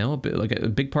right. You know, like a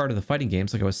big part of the fighting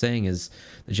games, like I was saying, is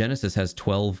the Genesis has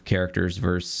 12 characters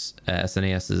versus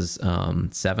SNES's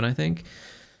 7, I think.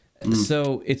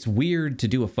 So it's weird to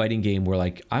do a fighting game where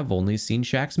like I've only seen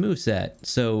Shaq's moveset.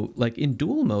 So like in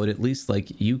dual mode, at least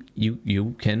like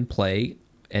you can play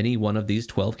any one of these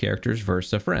 12 characters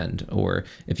versus a friend, or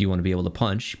if you want to be able to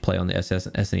punch, play on the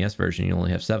SNES version. You only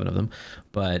have 7 of them,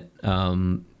 but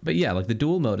yeah, like the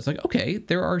dual mode, it's like, okay,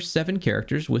 there are 7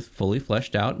 characters with fully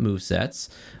fleshed out movesets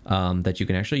that you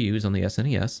can actually use on the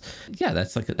SNES. Yeah,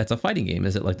 that's a fighting game.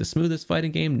 Is it like the smoothest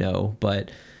fighting game? No,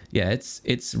 but yeah,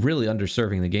 it's really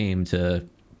underserving the game to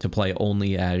play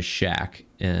only as Shaq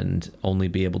and only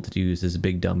be able to use his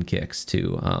big dumb kicks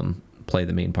to play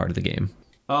the main part of the game.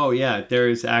 Oh yeah,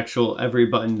 there's actual every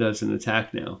button does an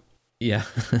attack now. Yeah.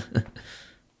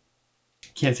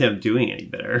 Can't say I'm doing any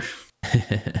better.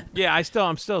 Yeah,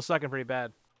 I'm still sucking pretty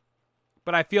bad,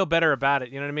 but I feel better about it.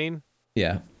 You know what I mean?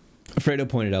 Yeah. Fredo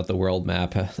pointed out the world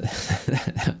map.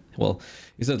 Well,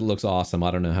 he said it looks awesome.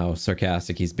 I don't know how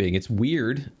sarcastic he's being. It's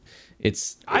weird.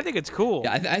 I think it's cool.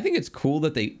 I think it's cool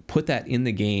that they put that in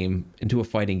the game, into a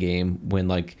fighting game, when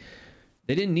like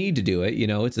they didn't need to do it. You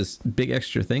know, it's this big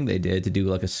extra thing they did to do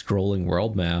like a scrolling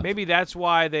world map. Maybe that's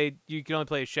why you can only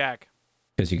play as Shaq.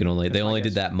 Because they only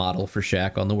did that model for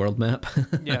Shaq on the world map.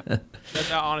 Yeah,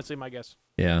 that's honestly my guess.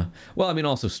 Yeah. Well, I mean,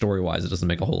 also story-wise, it doesn't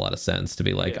make a whole lot of sense to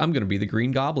be like, I'm going to be the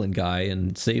Green Goblin guy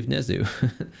and save Nezu.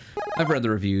 I've read the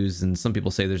reviews, and some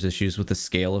people say there's issues with the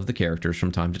scale of the characters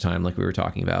from time to time, like we were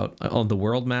talking about. On the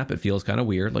world map, it feels kind of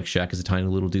weird. Like Shaq is a tiny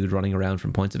little dude running around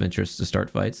from points of interest to start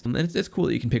fights. And it's cool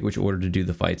that you can pick which order to do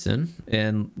the fights in.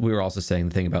 And we were also saying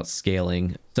the thing about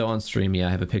scaling. So on stream,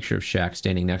 I have a picture of Shaq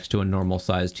standing next to a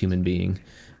normal-sized human being.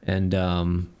 And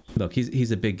look,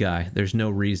 he's a big guy. There's no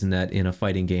reason that in a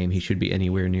fighting game he should be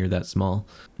anywhere near that small.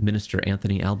 Minister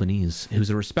Anthony Albanese, who's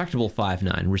a respectable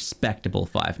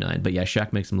 5'9", but yeah,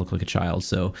 Shaq makes him look like a child.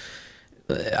 So,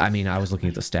 I mean, I was looking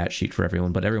at the stat sheet for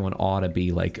everyone, but everyone ought to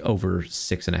be like over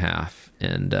 6.5,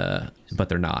 and but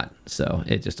they're not. So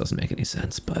it just doesn't make any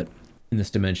sense. But in this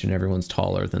dimension, everyone's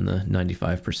taller than the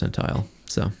 95 percentile.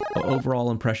 So overall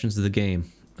impressions of the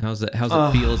game. How's it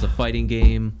feel as a fighting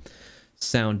game?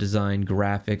 Sound design,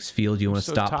 graphics, feel. Do you want to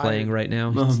stop playing right now?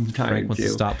 I'm tired. Frank wants to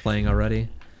stop playing already.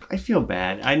 I feel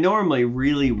bad. I normally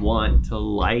really want to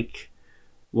like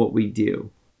what we do,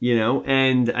 you know,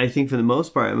 and I think for the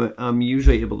most part, I'm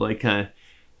usually able to like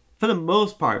for the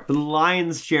most part, for the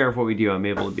lion's share of what we do, I'm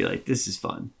able to be like, this is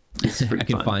fun. This is pretty I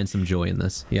can fun. find some joy in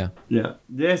this. Yeah. Yeah.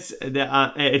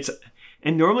 It's.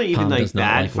 And normally even Tom like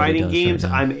bad fighting games,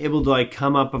 right I'm able to like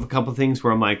come up with a couple things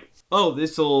where I'm like, oh,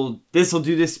 this'll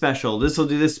do this special. This'll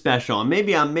do this special. And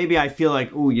maybe I feel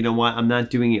like, oh, you know what? I'm not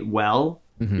doing it well,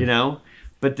 you know?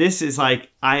 But this is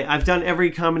like, I've done every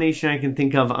combination I can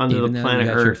think of under Even the planet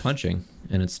you got Earth. your punching,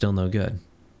 and it's still no good.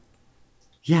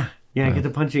 Yeah. I get the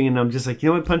punching and I'm just like, you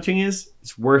know what punching is?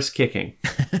 It's worse kicking.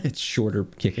 It's shorter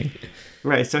kicking.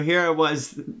 Right. So here I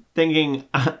was thinking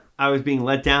I was being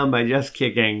let down by just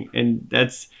kicking, and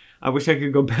I wish I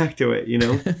could go back to it, you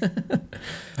know?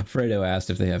 Fredo asked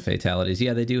if they have fatalities.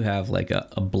 Yeah, they do have like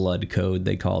a blood code,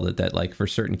 they called it, that like for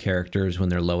certain characters, when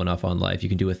they're low enough on life, you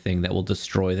can do a thing that will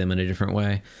destroy them in a different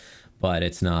way. But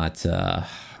it's not, Can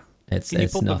you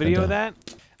pull the video of that?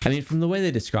 I mean, from the way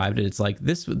they described it, it's like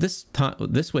this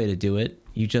way to do it,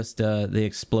 you just, they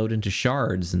explode into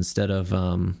shards instead of,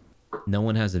 no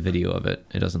one has a video of it,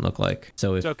 it doesn't look like.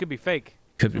 So it could be fake.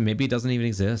 Maybe it doesn't even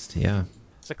exist, yeah.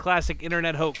 It's a classic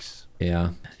internet hoax.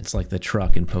 Yeah, it's like the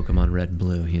truck in Pokemon Red and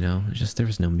Blue, you know? It's just there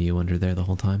was no Mew under there the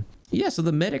whole time. Yeah, so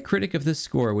the Metacritic of this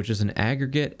score, which is an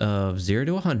aggregate of 0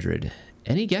 to 100.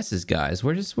 Any guesses, guys?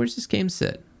 Where's this game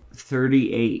sit?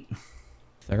 38.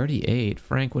 38.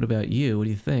 Frank, what about you? What do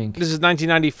you think? This is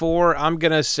 1994. I'm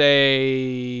gonna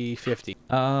say 50. You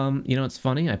know, it's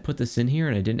funny. I put this in here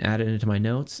and I didn't add it into my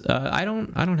notes. I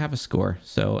don't have a score,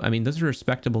 so I mean those are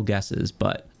respectable guesses.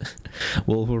 But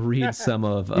we'll read some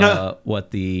of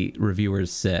what the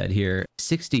reviewers said here.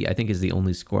 60, I think, is the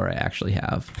only score I actually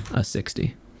have. A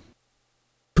 60.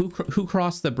 Who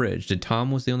crossed the bridge? Did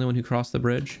Tom was the only one who crossed the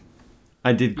bridge?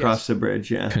 I did cross the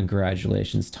bridge, yeah.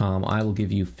 Congratulations, Tom. I will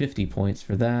give you 50 points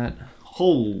for that.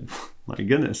 Oh, my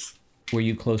goodness. Were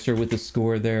you closer with the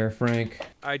score there, Frank?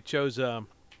 I chose 30?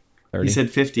 He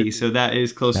said 50, so that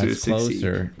is closer That's to 60.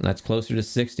 closer. That's closer to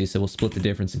 60, so we'll split the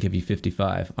difference and give you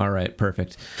 55. All right,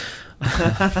 perfect.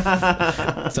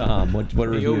 Tom, what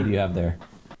review do you have there?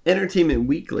 Entertainment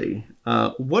Weekly.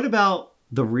 What about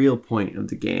the real point of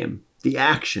the game? The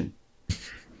action.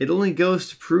 It only goes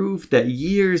to prove that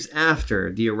years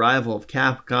after the arrival of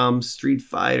Capcom's Street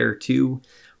Fighter II,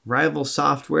 rival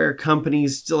software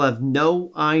companies still have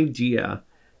no idea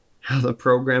how to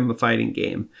program a fighting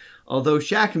game. Although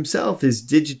Shaq himself is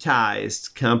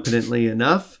digitized competently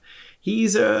enough,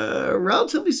 he's a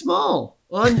relatively small,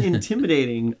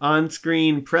 unintimidating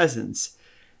on-screen presence.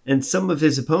 And some of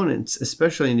his opponents,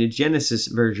 especially in the Genesis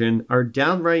version, are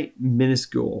downright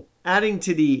minuscule. Adding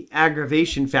to the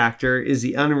aggravation factor is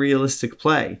the unrealistic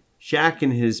play. Shaq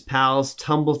and his pals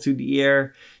tumble through the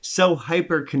air so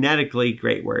hyperkinetically,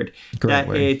 great word,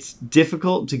 it's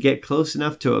difficult to get close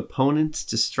enough to opponents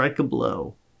to strike a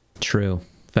blow. True.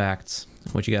 Facts.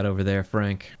 What you got over there,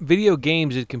 Frank? Video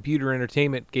Games and Computer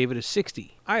Entertainment gave it a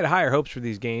 60. I had higher hopes for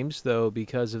these games, though,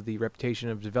 because of the reputation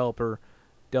of developer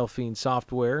Delphine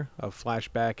Software of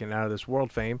Flashback and Out of This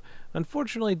World fame.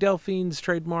 Unfortunately, Delphine's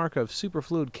trademark of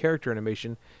superfluid character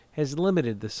animation has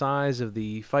limited the size of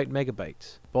the fight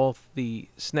megabytes. Both the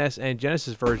SNES and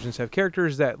Genesis versions have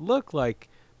characters that look like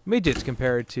midgets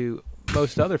compared to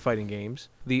most other fighting games.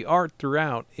 The art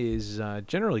throughout is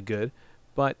generally good,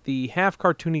 but the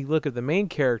half-cartoony look of the main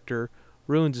character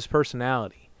ruins his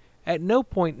personality. At no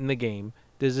point in the game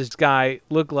does this guy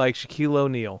look like Shaquille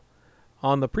O'Neal.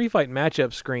 On the pre-fight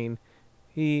matchup screen,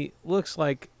 he looks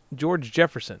like George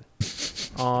Jefferson.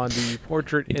 On the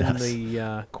portrait in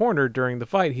the corner during the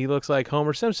fight, he looks like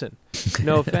Homer Simpson.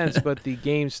 No offense, but the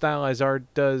game's stylized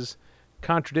art does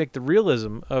contradict the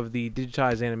realism of the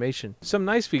digitized animation. Some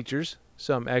nice features,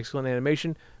 some excellent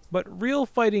animation, but real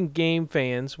fighting game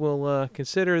fans will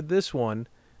consider this one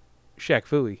Shaq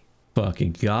Fu.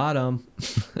 Fucking got him.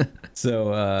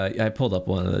 So I pulled up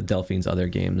one of the Delphine's other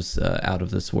games, Out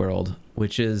of This World,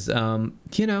 which is,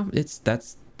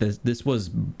 this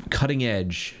was cutting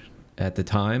edge at the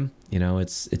time.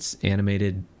 It's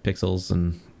animated pixels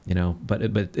and, but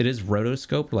it is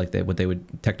rotoscoped. Like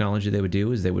technology they would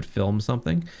do is they would film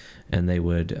something and they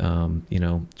would,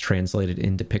 translate it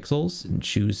into pixels and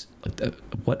choose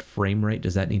what frame rate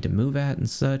does that need to move at and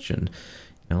such. And,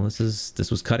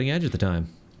 this was cutting edge at the time.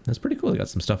 That's pretty cool. They got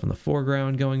some stuff in the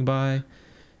foreground going by.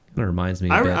 Kind of reminds me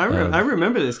a bit I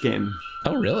remember this game.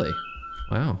 Oh, really?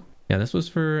 Wow. Yeah, this was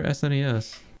for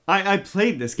SNES. I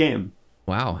played this game.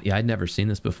 Wow. Yeah, I'd never seen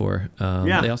this before.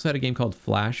 They also had a game called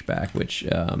Flashback, which...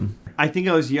 I think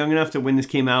I was young enough to when this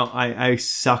came out, I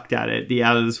sucked at it. The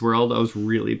Out of This World, I was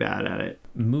really bad at it.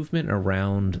 Movement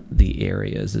around the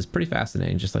areas is pretty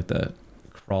fascinating. Just like the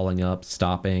crawling up,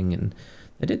 stopping, and...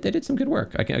 They did some good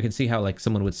work. I can see how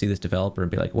someone would see this developer and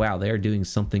be like, wow, they are doing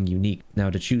something unique. Now,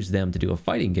 to choose them to do a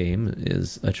fighting game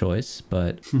is a choice,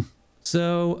 but...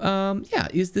 So,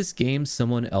 is this game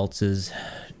someone else's...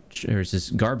 Or is this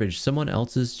garbage someone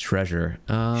else's treasure?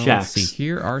 Let's see.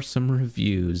 Here are some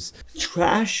reviews.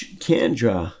 Trash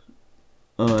Candra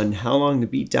on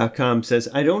HowLongToBeat.com says,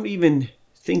 I don't even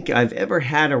think I've ever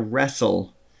had a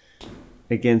wrestle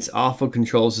against awful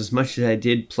controls as much as I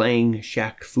did playing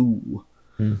Shaq Fu.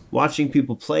 Watching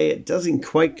people play it doesn't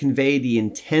quite convey the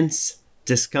intense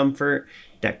discomfort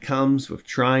that comes with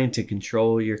trying to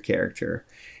control your character.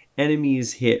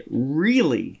 Enemies hit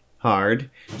really hard,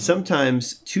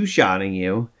 sometimes two-shotting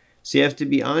you, so you have to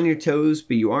be on your toes,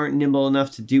 but you aren't nimble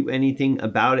enough to do anything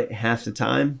about it half the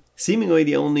time. Seemingly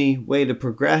the only way to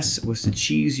progress was to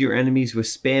cheese your enemies with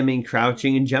spamming,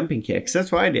 crouching, and jumping kicks.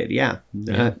 That's what I did, yeah.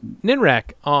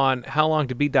 Ninrak on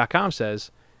HowLongToBeat.com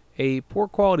says, a poor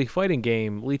quality fighting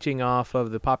game leeching off of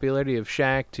the popularity of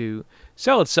Shaq to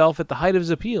sell itself at the height of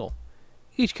his appeal.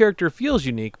 Each character feels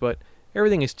unique, but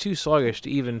everything is too sluggish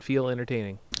to even feel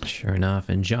entertaining. Sure enough.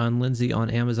 And John Lindsay on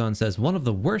Amazon says, one of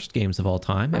the worst games of all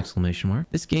time, !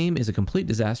 This game is a complete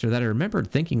disaster that I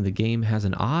remembered thinking the game has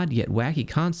an odd yet wacky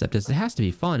concept as it has to be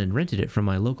fun and rented it from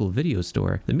my local video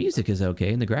store. The music is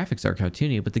okay and the graphics are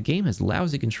cartoony, but the game has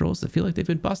lousy controls that feel like they've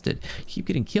been busted. You keep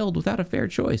getting killed without a fair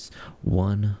choice.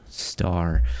 1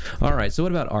 star. All right, so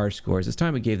what about our scores? It's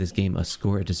time we gave this game a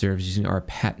score it deserves using our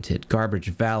patented Garbage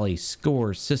Valley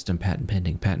score system. Patent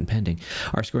pending.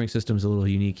 Our scoring system is a little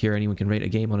unique here. Anyone can rate a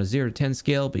game on a 0 to 10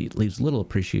 scale, but it leaves little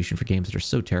appreciation for games that are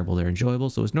so terrible they're enjoyable.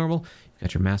 So as normal, you've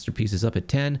got your masterpieces up at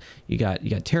 10. You got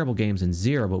terrible games in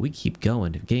 0, but we keep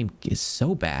going. If a game is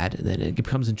so bad that it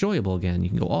becomes enjoyable again, you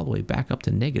can go all the way back up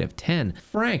to -10.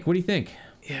 Frank, what do you think?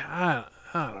 Yeah,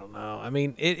 I don't know. I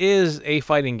mean, it is a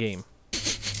fighting game.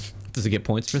 Does it get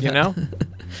points for that? You know?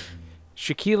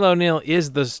 Shaquille O'Neal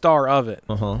is the star of it.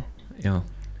 Yeah.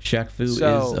 Shaq Fu is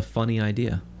a funny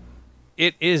idea.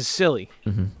 It is silly.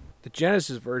 The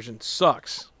Genesis version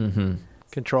sucks,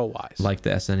 control-wise. Like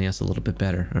the SNES a little bit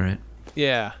better, all right?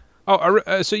 Yeah.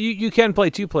 Oh, so you can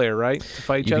play 2-player, right? To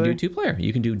fight each other? You can do 2-player.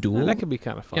 You can do duel. That could be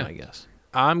kind of fun, I guess.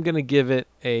 I'm going to give it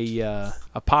a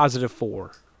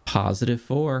 +4.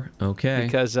 +4. Okay.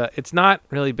 because it's not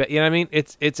really bad. You know what I mean?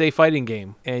 It's a fighting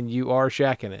game, and you are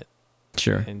Shaq in it,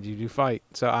 Sure. and you do fight.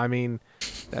 So I mean,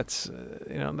 that's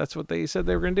that's what they said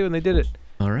they were gonna do, and they did it.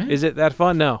 All right. Is it that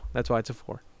fun? No, that's why it's a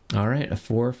 4. All right. A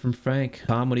 4 from Frank.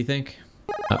 Tom, what do you think?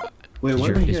 Wait, Is what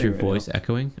your, am I is your hearing right voice now?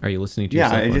 echoing? Are you listening to Yeah,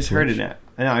 yourself I on just heard Twitch? an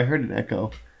I know, I heard an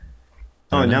echo.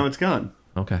 I Oh, don't know. now it's gone.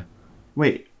 Okay.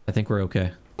 Wait, I think we're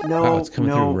okay. no, Wow, it's coming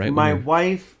through no. right when My you're-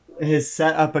 wife has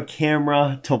set up a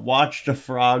camera to watch the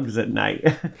frogs at night.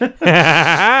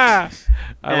 I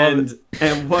love it.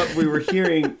 and what we were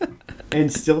hearing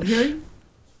and still hearing?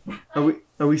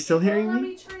 Are we still hearing Let me?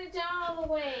 me turn it down all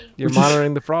the way. You're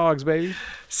monitoring the frogs, baby.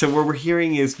 So what we're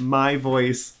hearing is my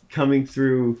voice coming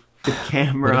through the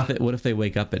camera. What if they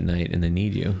wake up at night and they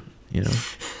need you? You know.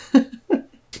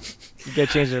 You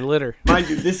gotta change their litter. Mind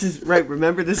you, this is right.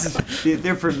 Remember, this is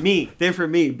they're for me. They're for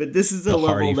me. But this is the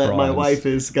hardy level that my frogs. wife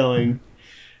is going.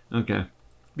 Okay.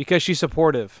 Because she's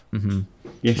supportive. Yeah, Wow.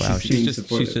 being She's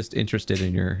supportive. just interested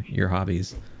in your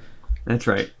hobbies. That's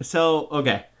right. So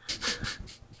okay.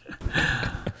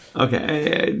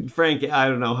 Okay, Frank. I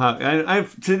don't know how.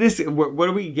 I've to this. What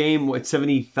are we game? What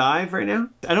 75 right now?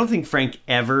 I don't think Frank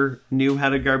ever knew how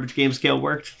the garbage game scale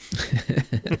worked.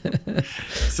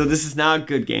 So this is not a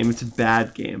good game. It's a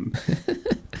bad game.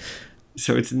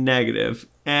 So it's negative,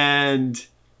 and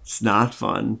it's not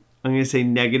fun. I'm gonna say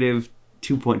negative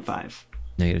 2.5.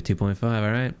 Negative 2.5.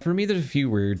 All right. For me, there's a few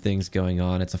weird things going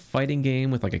on. It's a fighting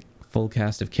game with like a full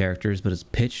cast of characters, but it's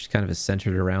pitched kind of is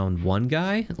centered around one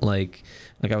guy. Like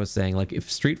I was saying, like if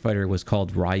Street Fighter was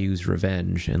called Ryu's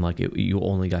Revenge, and like you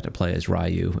only got to play as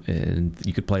Ryu, and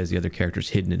you could play as the other characters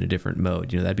hidden in a different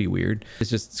mode. You know, that'd be weird.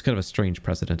 It's kind of a strange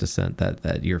precedent to set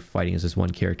that you're fighting as this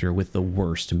one character with the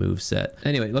worst move set.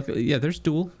 Anyway, look, yeah, there's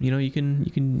duel. You know, you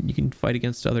can fight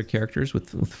against other characters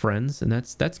with friends, and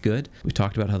that's good. We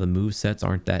talked about how the move sets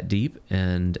aren't that deep,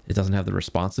 and it doesn't have the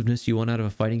responsiveness you want out of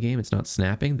a fighting game. It's not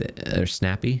snapping. They're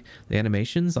snappy. The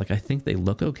animations, like I think they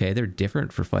look okay. They're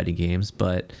different for fighting games,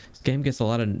 but this game gets a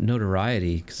lot of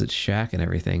notoriety because it's Shaq and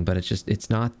everything. But it's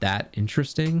not that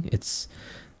interesting.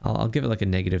 I'll give it like a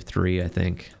 -3, I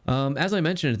think. As I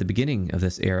mentioned at the beginning of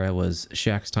this era was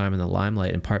Shaq's time in the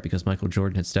limelight, in part because Michael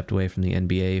Jordan had stepped away from the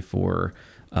NBA for,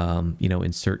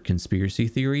 insert conspiracy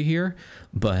theory here.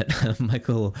 But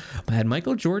had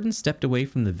Michael Jordan stepped away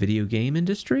from the video game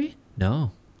industry?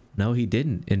 No, he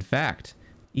didn't. In fact,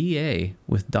 EA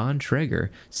with Don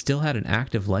Traeger still had an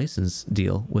active license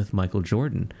deal with Michael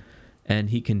Jordan, and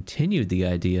he continued the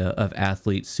idea of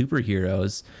athlete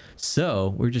superheroes.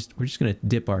 So we're just gonna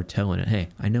dip our toe in it. Hey,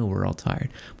 I know we're all tired,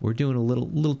 but we're doing a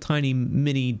little tiny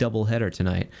mini doubleheader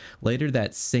tonight. Later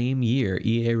that same year,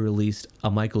 EA released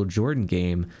a Michael Jordan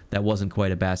game that wasn't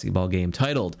quite a basketball game,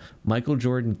 titled Michael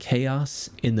Jordan Chaos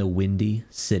in the Windy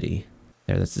City.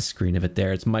 There, that's the screen of it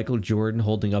there. It's Michael Jordan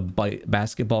holding a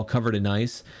basketball covered in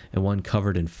ice and one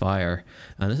covered in fire.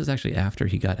 This is actually after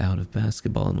he got out of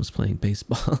basketball and was playing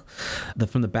baseball.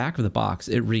 From the back of the box,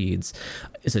 it reads,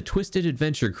 "It's a twisted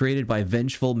adventure created by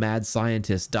vengeful mad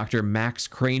scientist Dr. Max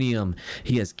Cranium.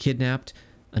 He has kidnapped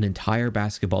an entire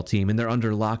basketball team, and they're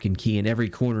under lock and key in every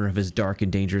corner of his dark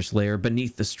and dangerous lair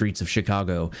beneath the streets of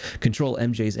Chicago. Control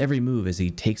MJ's every move as he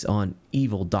takes on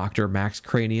evil Dr. Max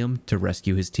Cranium to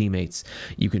rescue his teammates.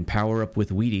 You can power up with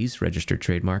Wheaties, registered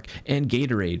trademark, and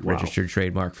Gatorade, registered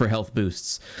trademark, for health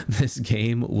boosts." This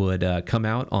game would come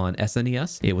out on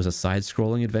SNES. It was a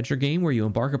side-scrolling adventure game where you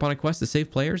embark upon a quest to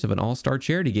save players of an all-star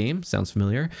charity game, sounds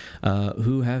familiar,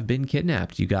 who have been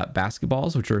kidnapped. You got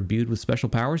basketballs, which are imbued with special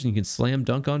powers, and you can slam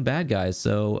dunk on bad guys.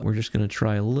 So we're just going to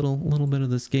try a little bit of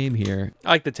this game here. I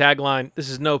like the tagline. This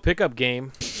is no pickup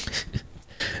game.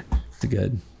 It's a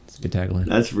good tagline.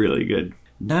 That's really good.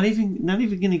 Not even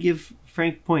gonna give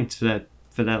Frank points for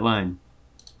that line.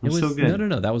 It was so good.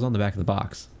 No. That was on the back of the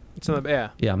box. It's on the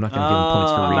Yeah, I'm not going to give him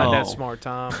points for I'm reading. not Oh. that smart,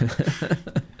 Tom.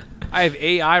 I have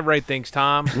AI write things,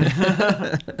 Tom.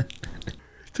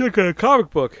 It's like a comic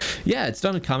book. Yeah, it's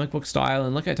done in comic book style,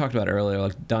 and like I talked about earlier,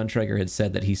 like Don Traeger had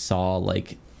said that he saw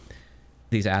like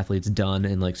these athletes done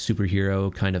in like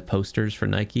superhero kind of posters for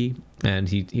Nike, and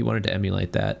he wanted to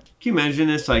emulate that. Can you imagine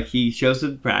this? Like he shows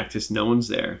up to practice, no one's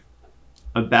there.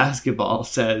 A basketball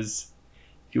says,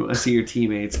 "If you want to see your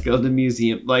teammates, go to the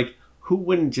museum." Like, who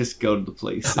wouldn't just go to the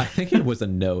place? I think it was a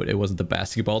note. It wasn't the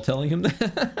basketball telling him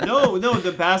that. No,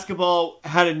 the basketball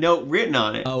had a note written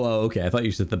on it. Oh, okay. I thought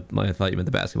you meant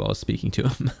the basketball was speaking to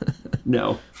him.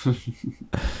 No.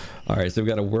 All right, so we've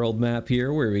got a world map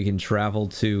here where we can travel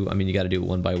to. I mean, you got to do it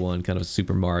one by one, kind of a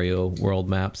Super Mario world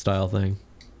map style thing.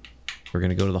 We're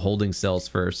gonna go to the holding cells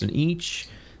first, and each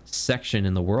section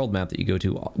in the world map that you go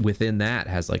to within that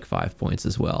has like 5 points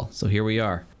as well. So here we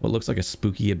are. What looks like a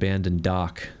spooky abandoned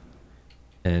dock.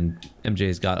 And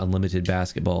MJ's got unlimited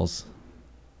basketballs.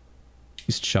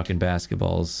 He's chucking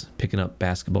basketballs, picking up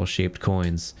basketball-shaped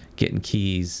coins, getting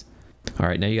keys. All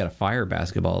right, now you got a fire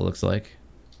basketball, it looks like.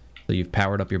 So you've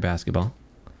powered up your basketball.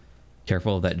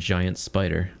 Careful of that giant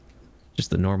spider. Just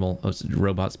the normal it's a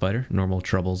robot spider. Normal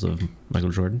troubles of Michael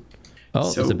Jordan. Oh,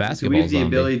 So, it's a do basketball we have the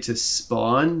zombie. ability to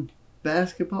spawn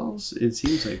basketballs? It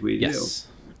seems like we Yes.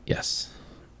 Yes.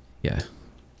 Yeah.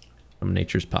 From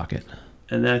nature's pocket. do.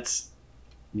 And that's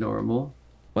normal.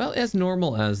 Well, as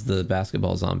normal as the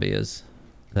basketball zombie is,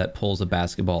 that pulls a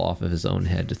basketball off of his own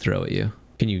head to throw at you.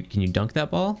 Can you dunk that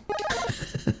ball?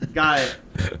 Got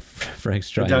it. Frank's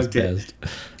trying his dunked it.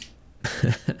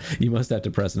 best. You must have to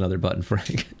press another button,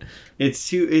 Frank.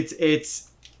 It's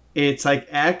like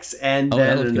X and Oh, that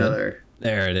then looked good. another.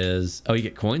 There it is. Oh, you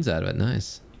get coins out of it.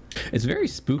 Nice. It's very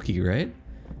spooky, right?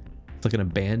 It's like an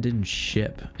abandoned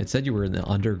ship. It said you were in the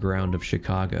underground of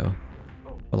Chicago.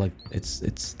 But like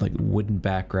it's like wooden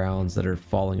backgrounds that are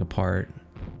falling apart.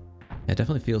 It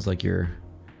definitely feels like you're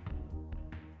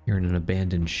in an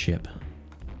abandoned ship.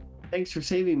 Thanks for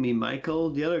saving me, Michael.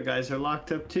 The other guys are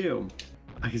locked up too.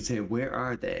 I can say, where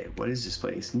are they? What is this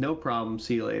place? No problem.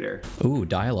 See you later. Ooh,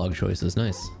 dialogue choices.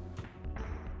 Nice.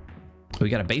 We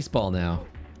got a baseball now,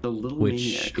 The little which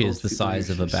maniac is holds the people size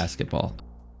of a anxious. basketball.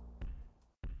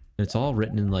 It's all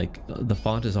written in like, the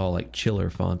font is all like chiller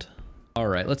font. All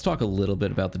right, let's talk a little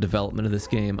bit about the development of this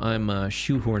game. I'm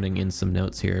shoehorning in some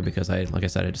notes here because like I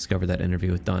said, I discovered that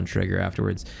interview with Don Traeger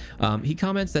afterwards. He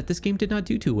comments that this game did not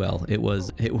do too well. It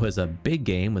was a big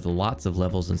game with lots of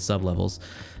levels and sub-levels.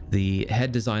 The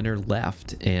head designer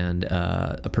left, and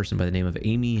a person by the name of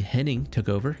Amy Henning took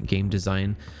over. Game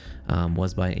design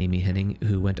was by Amy Henning,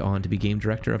 who went on to be game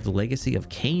director of the Legacy of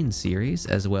Kain series,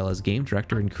 as well as game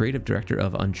director and creative director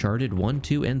of Uncharted 1,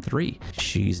 2, and 3.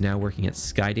 She's now working at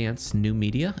Skydance New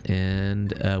Media,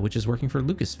 and which is working for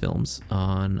Lucasfilms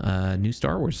on a new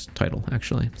Star Wars title,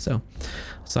 actually. So,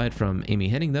 aside from Amy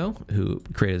Henning, though, who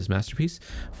created this masterpiece,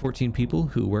 14 people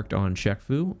who worked on Shaq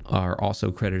Fu are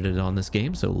also credited on this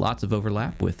game, so lots of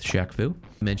overlap with Shaq Fu.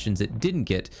 Mentions it didn't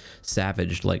get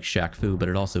savaged like Shaq Fu, but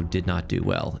it also did not do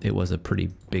well. It was a pretty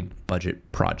big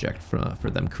budget project for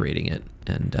them creating it,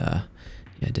 and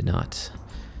did not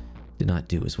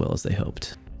do as well as they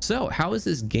hoped. So, how has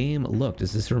this game looked?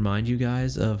 Does this remind you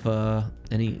guys of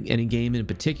any game in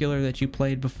particular that you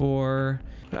played before?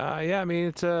 Yeah, I mean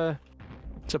it's a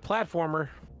platformer.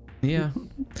 Yeah,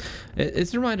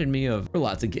 it's reminded me of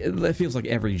lots of. It feels like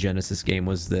every Genesis game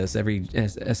was this. Every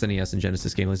SNES and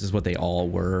Genesis game, this is what they all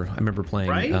were. I remember playing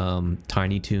Right?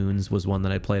 Tiny Toons was one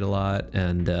that I played a lot,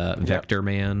 and Vector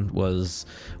Man was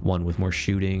one with more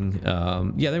shooting.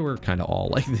 Yeah, they were kind of all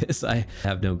like this. I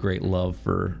have no great love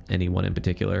for anyone in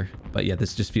particular, but yeah,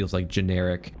 this just feels like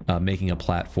generic making a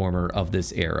platformer of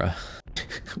this era,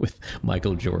 with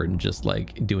Michael Jordan just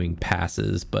like doing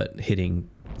passes but hitting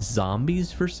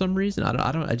zombies for some reason.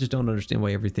 I just don't understand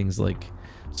why everything's like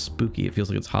spooky. It feels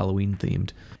like it's Halloween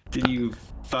themed. Did you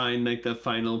find like the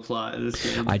final plot of this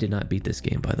game? I did not beat this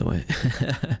game, by the way.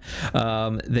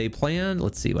 They planned,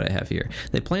 let's see what I have here.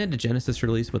 They planned a Genesis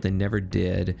release, but they never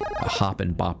did. Hop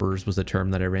and boppers was a term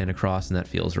that I ran across, and that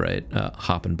feels right.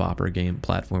 Hop and bopper game,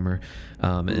 platformer.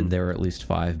 And there are at least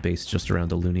 5 based just around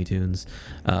the Looney Tunes.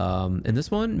 And this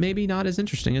one, maybe not as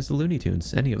interesting as the Looney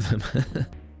Tunes, any of them.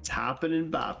 It's hopping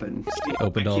and bopping.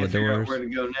 Opened all the Figure out doors. where to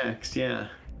go next? Yeah,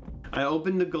 I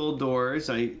opened the gold doors.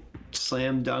 I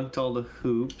slam dunked all the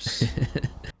hoops.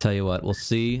 Tell you what, we'll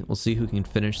see who can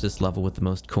finish this level with the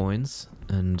most coins,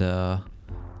 and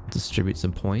distribute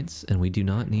some points, and we do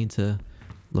not need to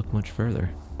look much further.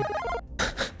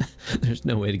 There's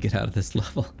no way to get out of this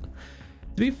level.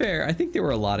 To be fair, I think there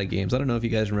were a lot of games. I don't know if you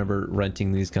guys remember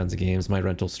renting these kinds of games. My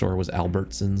rental store was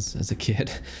Albertsons as a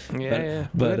kid. Yeah,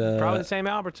 but probably the same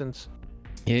Albertsons.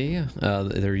 Yeah.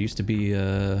 There used to be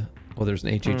there's an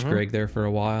H.H. Gregg there for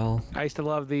a while. I used to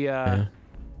love the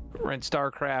rent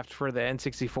StarCraft for the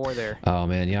N64 there. Oh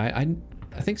man, yeah.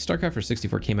 I think StarCraft for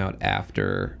 64 came out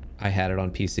after I had it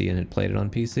on PC and had played it on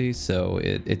PC, so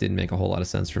it didn't make a whole lot of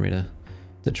sense for me to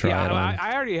try Yeah, it on.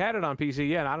 I already had it on PC,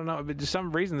 yeah, and I don't know, but just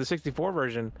some reason the 64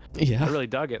 version, Yeah. I really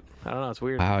dug it. I don't know, it's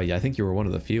weird. Wow, yeah, I think you were one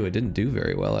of the few. It didn't do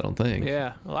very well, I don't think.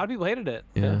 Yeah, a lot of people hated it.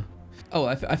 Yeah. Oh,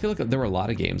 I feel like there were a lot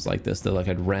of games like this that like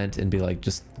I'd rent and be like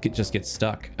just get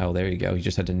stuck. Oh, there you go. You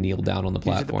just had to kneel down on the You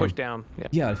just had to platform. push down. Yeah.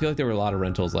 Yeah, I feel like there were a lot of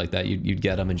rentals like that. You'd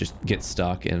get them and just get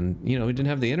stuck, and we didn't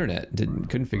have the internet,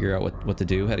 couldn't figure out what to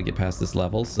do, how to get past this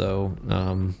level. So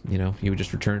you would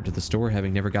just return to the store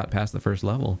having never got past the first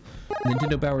level.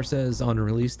 Nintendo Bauer says on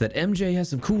release that MJ has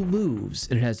some cool moves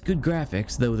and it has good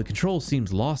graphics, though the control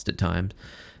seems lost at times.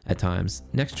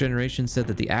 Next Generation said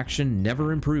that the action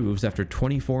never improves after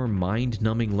 24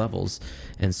 mind-numbing levels,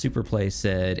 and Superplay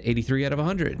said 83 out of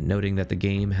 100, noting that the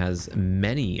game has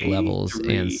many levels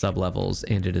and sub-levels,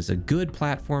 and it is a good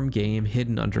platform game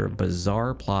hidden under a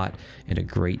bizarre plot and a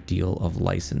great deal of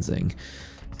licensing.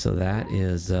 So that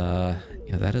is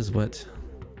what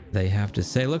they have to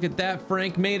say. Look at that,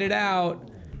 Frank made it out.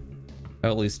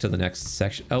 At least to the next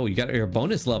section. Oh, you got your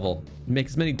bonus level. Make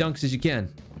as many dunks as you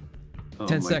can.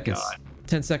 10 seconds. God.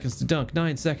 10 seconds to dunk.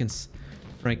 9 seconds.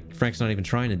 Frank's not even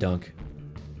trying to dunk.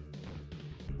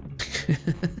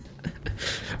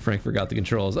 Frank forgot the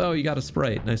controls. Oh, you got a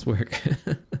Sprite. Nice work.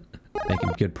 Making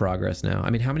good progress now. I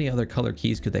mean, how many other color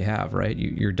keys could they have, right?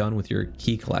 You're done with your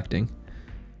key collecting.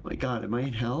 Oh my God, am I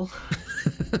in hell?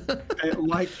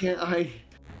 Why can't I?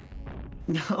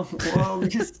 No, whoa, I'm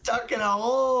just stuck in a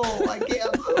hole. I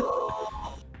can't move.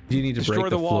 Do you need to Destroy break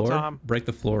the wall, floor? Tom. Break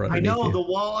the floor I underneath know you. the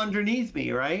wall underneath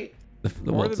me, right?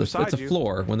 The wall, it's beside a you.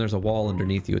 floor. When there's a wall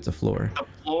underneath you, it's a floor. The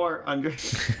floor under.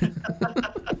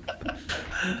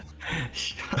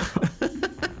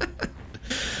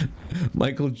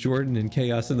 Michael Jordan and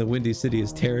Chaos in the Windy City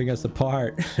is tearing us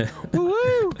apart.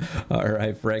 Woo! All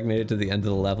right, Frank made it to the end of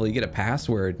the level. You get a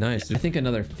password. Nice. I think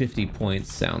another 50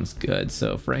 points sounds good.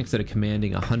 So Frank's at a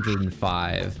commanding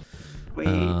 105. Wait.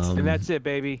 And that's it,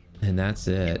 baby. And that's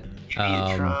it. Give me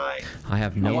a try. I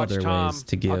have no Watch other Tom. ways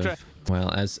to I'll try- give.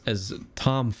 Well, as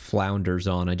Tom flounders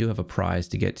on, I do have a prize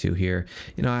to get to here.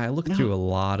 I looked through a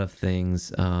lot of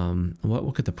things.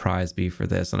 What could the prize be for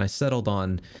this? And I settled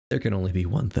on there can only be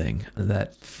one thing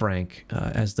that Frank,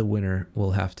 as the winner,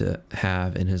 will have to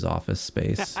have in his office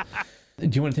space. Do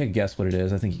you want to take a guess what it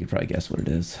is? I think you could probably guess what it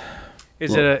is.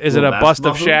 Is it a bust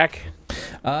of Shaq?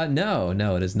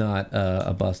 No, it is not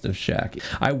a bust of Shaq.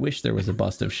 I wish there was a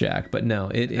bust of Shaq, but no,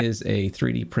 it is a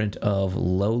 3D print of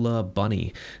Lola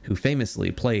Bunny, who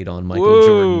famously played on Michael Whoa,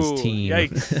 Jordan's team.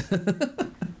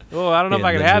 Yikes. Oh, I don't know if In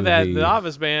I can the have that in movie. the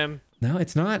office, man. No,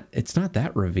 it's not. It's not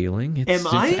that revealing. It's Am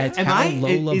I? It's Am how I?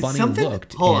 Lola Is Bunny something?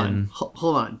 looked Hold in. on,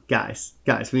 hold on, guys.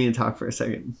 We need to talk for a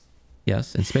second.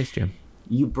 Yes, in Space Jam.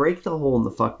 You break the hole in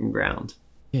the fucking ground,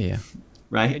 Yeah.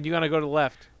 right? And you gotta go to the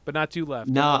left, but not too left.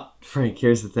 No, Frank.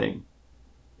 Here's the thing.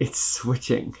 It's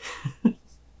switching.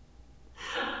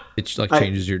 It like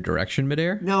changes your direction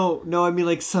midair. No. I mean,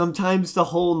 like sometimes the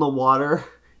hole in the water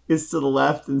is to the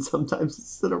left, and sometimes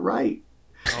it's to the right.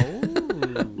 Oh.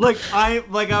 I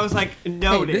was like,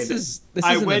 noted. this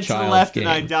I isn't a went to the child's left and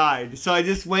I game. died. So I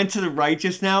just went to the right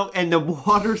just now, and the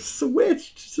water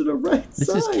switched to the right This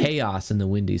side. is chaos in the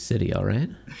Windy City. All right.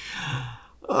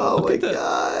 Oh my Look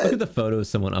god! at the photos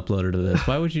someone uploaded of this.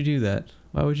 Why would you do that?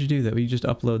 Why would you do that? Well, you just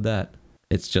upload that.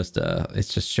 It's just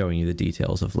showing you the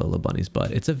details of Lola Bunny's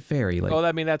butt. It's a very like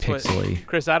That's pixely. what.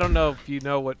 Chris, I don't know if you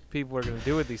know what people are gonna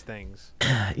do with these things.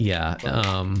 Yeah.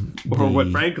 Or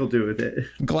what Frank will do with it.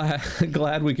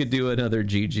 Glad we could do another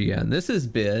GGN. This has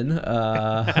been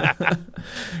Yes,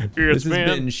 this has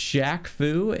been Shaq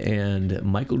Fu and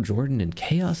Michael Jordan and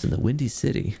Chaos in the Windy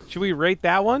City. Should we rate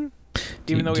that one?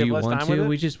 Even though we have less time with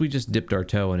it? We just dipped our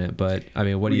toe in it, but I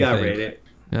mean, what do We you gotta think? rate it.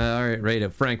 All right, rate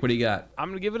it. Frank, what do you got? I'm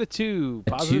gonna give it a 2. A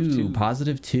Positive 2.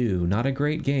 Positive 2. Not a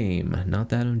great game. Not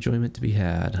that enjoyment to be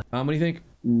had. What do you think?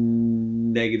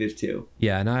 -2.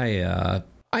 Yeah, and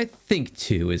I think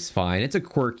 2 is fine. It's a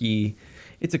quirky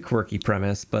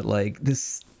premise, but like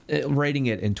this, rating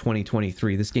it in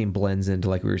 2023, this game blends into,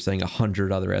 like we were saying,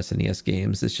 100 other SNES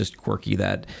games. It's just quirky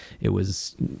that it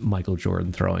was Michael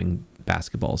Jordan throwing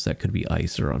basketballs that could be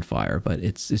ice or on fire, but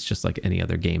it's just like any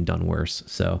other game done worse.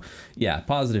 So yeah,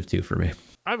 positive 2 for me.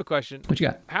 I have a question. What you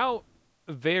got? How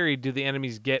varied do the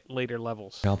enemies get later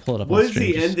levels? I'll pull it up. What on is the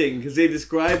stream. ending? Because they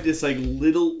described this like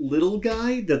little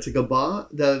guy that's like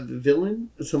the villain,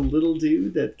 some little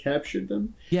dude that captured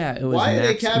them. Yeah, it was Why are they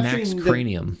Max capturing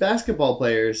Cranium the basketball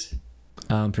players?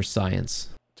 for science.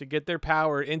 To get their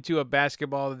power into a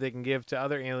basketball that they can give to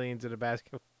other aliens in a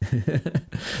basketball.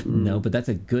 No, but that's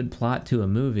a good plot to a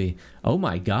movie. Oh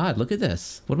my god, look at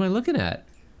this. What am I looking at?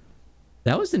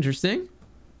 That was interesting.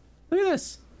 Look at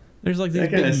this. There's like these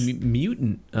That kinda big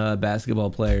mutant basketball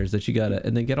players that you gotta,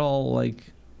 and they get all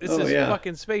like, This Oh, is yeah.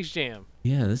 fucking Space Jam.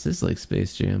 yeah, this is like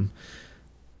Space Jam.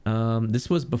 This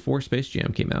was before Space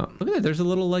Jam came out. Look at that. There's a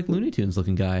little like Looney Tunes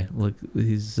looking guy. Look,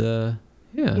 he's yeah.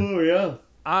 Oh yeah.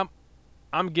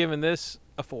 I'm giving this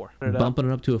a 4. Bumping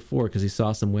it up to a 4 because he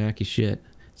saw some wacky shit.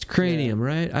 It's Cranium,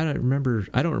 right? I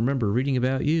don't remember reading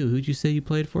about you. Who'd you say you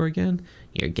played for again?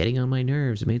 You're getting on my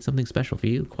nerves. It made something special for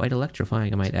you. Quite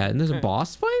electrifying, I might add. And there's a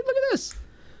boss fight? Look at this.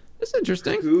 That's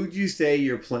interesting. Who'd you say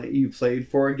you played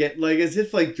for again? Like as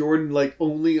if like Jordan like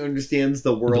only understands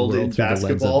the world in through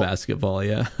basketball. The lens of basketball,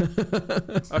 yeah.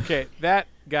 Okay, that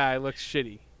guy looks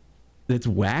shitty. It's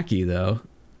wacky though.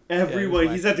 Everyone,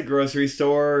 he's at the grocery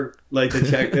store, like the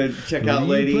checkout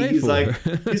What do you lady. play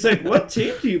He's like, what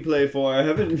team do you play for? I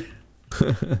haven't.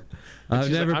 I've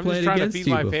never I'm played just trying to against feed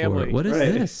you my before. family. What is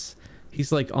Right. this?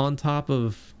 He's like on top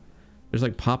of. There's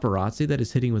like paparazzi that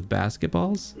is hitting with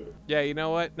basketballs. Yeah, you know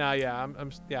what? No, yeah, I'm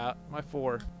my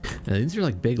 4. And these are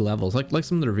like big levels, like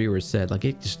some of the reviewers said. Like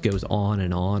it just goes on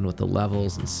and on with the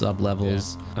levels and sub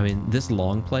levels. Yeah. I mean, this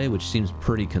long play, which seems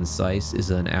pretty concise,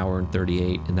 is an hour and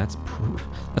 38, and that's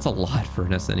a lot for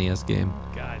an SNES game.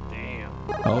 God damn.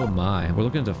 Oh my, we're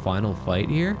looking at the final fight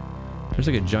here. There's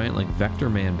like a giant like Vector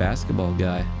Man basketball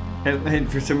guy.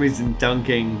 And for some reason,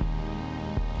 dunking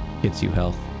hits you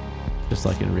health, just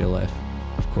like in real life.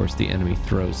 Of course, the enemy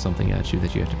throws something at you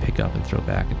that you have to pick up and throw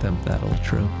back at them. That old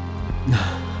trope.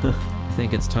 I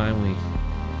think it's time we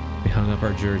hung up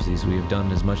our jerseys. We have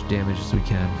done as much damage as we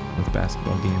can with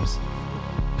basketball games.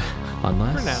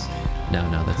 Unless... For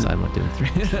now. No, that's I'm not doing 3.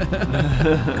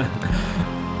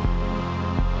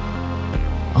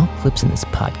 All clips in this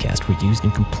podcast were used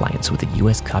in compliance with the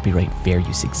U.S. Copyright Fair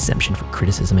Use Exemption for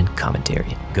criticism and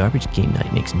commentary. Garbage Game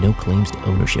Night makes no claims to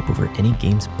ownership over any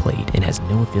games played and has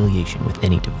no affiliation with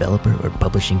any developer or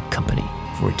publishing company.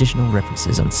 For additional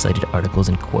references on cited articles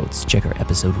and quotes, check our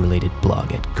episode-related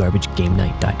blog at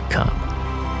garbagegamenight.com.